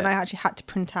before, Yeah. and I actually had to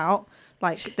print out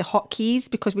like the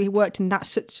hotkeys because we worked in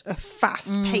such a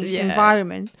fast-paced yeah.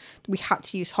 environment. We had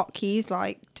to use hotkeys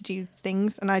like to do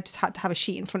things, and I just had to have a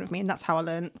sheet in front of me, and that's how I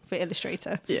learned for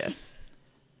Illustrator. Yeah.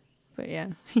 But yeah.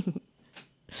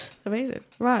 Amazing.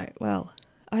 Right. Well,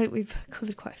 I think we've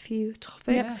covered quite a few topics.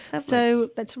 Yeah. haven't we? So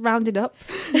let's round it up.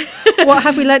 What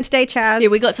have we learnt today, Chaz? Yeah,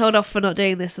 we got told off for not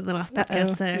doing this in the last Uh-oh.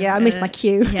 podcast. So, Yeah, I missed my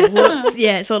cue. Yeah, well,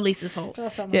 yeah, it's on Lisa's fault.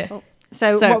 That's not Yeah. my fault.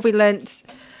 So what have we learnt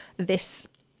this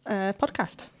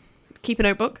podcast? Keep a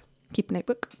notebook, Keep a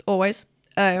notebook. always.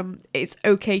 It's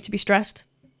okay to be stressed.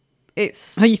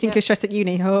 It's Oh, you think you're stressed at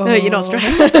uni? Oh. no, you're not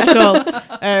stressed at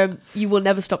all. You will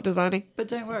never stop designing. But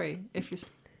don't worry if you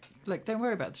don't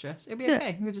worry about the stress. It'll be Yeah.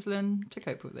 okay. You'll just learn to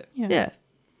cope with it. Yeah.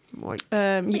 Like,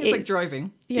 I think it's like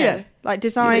driving. Yeah. like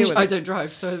design. with I it. don't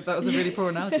drive, so that was a really poor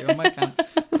analogy on my count.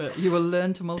 But you will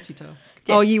learn to multitask.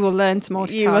 Oh, Yes. you will learn to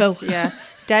multitask. You will. Yeah.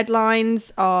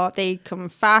 Deadlines they come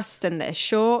fast and they're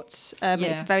short.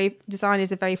 Design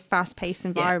is a very fast paced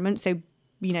environment. So,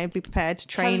 be prepared to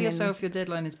train. Tell yourself your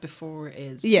deadline is before it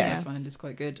is. Yeah. I find is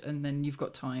quite good, and then you've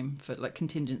got time for like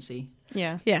contingency.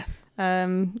 Yeah. yeah.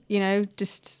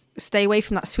 Just stay away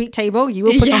from that sweet table. You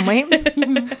will put on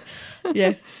weight.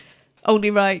 Yeah.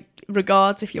 Only write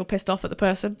regards if you're pissed off at the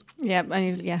person. Yeah.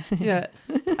 Yeah. Yeah.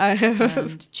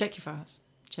 And check your files.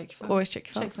 Always check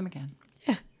your Check files. them again.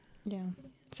 Yeah.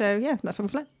 So yeah, that's what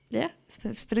we've learned. Yeah.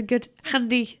 It's been a good,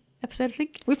 handy episode, I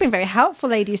think. We've been very helpful,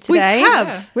 ladies, today. We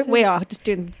have. Yeah. We are just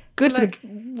doing good for Like-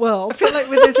 the world. I feel like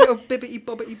with those little bibbity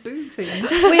bobbity boo things.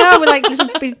 We're like little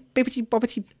bibbity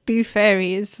bobbity boo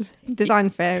fairies, design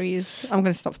fairies. I'm going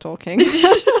to stop talking.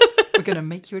 We're gonna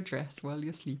make you a dress while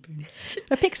you're sleeping.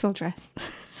 A pixel dress.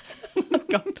 Oh,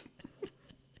 God.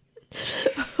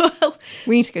 Well,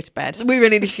 We need to go to bed. we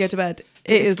really need to go to bed.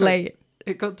 It is quite- late.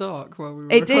 It got dark while we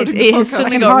were It did. recording It the has podcast. suddenly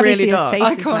I can got hardly really see your dark. face. I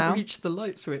faces can't now. reach the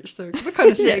light switch, so we're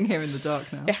kind of sitting here in the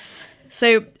dark now. Yes.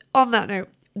 So, on that note,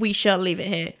 we shall leave it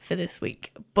here for this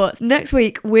week. But next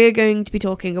week, we're going to be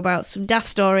talking about some daft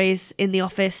stories in the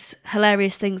office,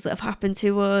 hilarious things that have happened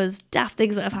to us, daft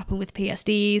things that have happened with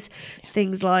PSDs,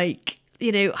 things like,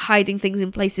 hiding things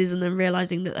in places and then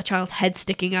realising that a child's head's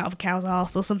sticking out of a cow's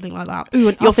arse or something like that. Ooh,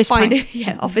 and office pranks.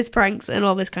 Yeah, office pranks and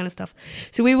all this kind of stuff.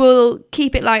 So we will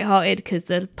keep it lighthearted because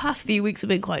the past few weeks have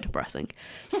been quite depressing.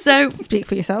 So... Speak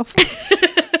for yourself.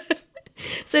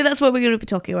 So that's what we're going to be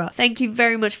talking about. Thank you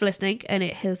very much for listening, and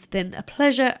it has been a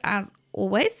pleasure as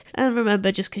always. And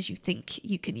remember, just because you think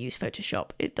you can use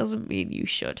Photoshop, it doesn't mean you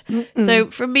should.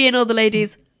 So from me and all the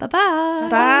ladies, bye-bye.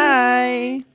 Bye.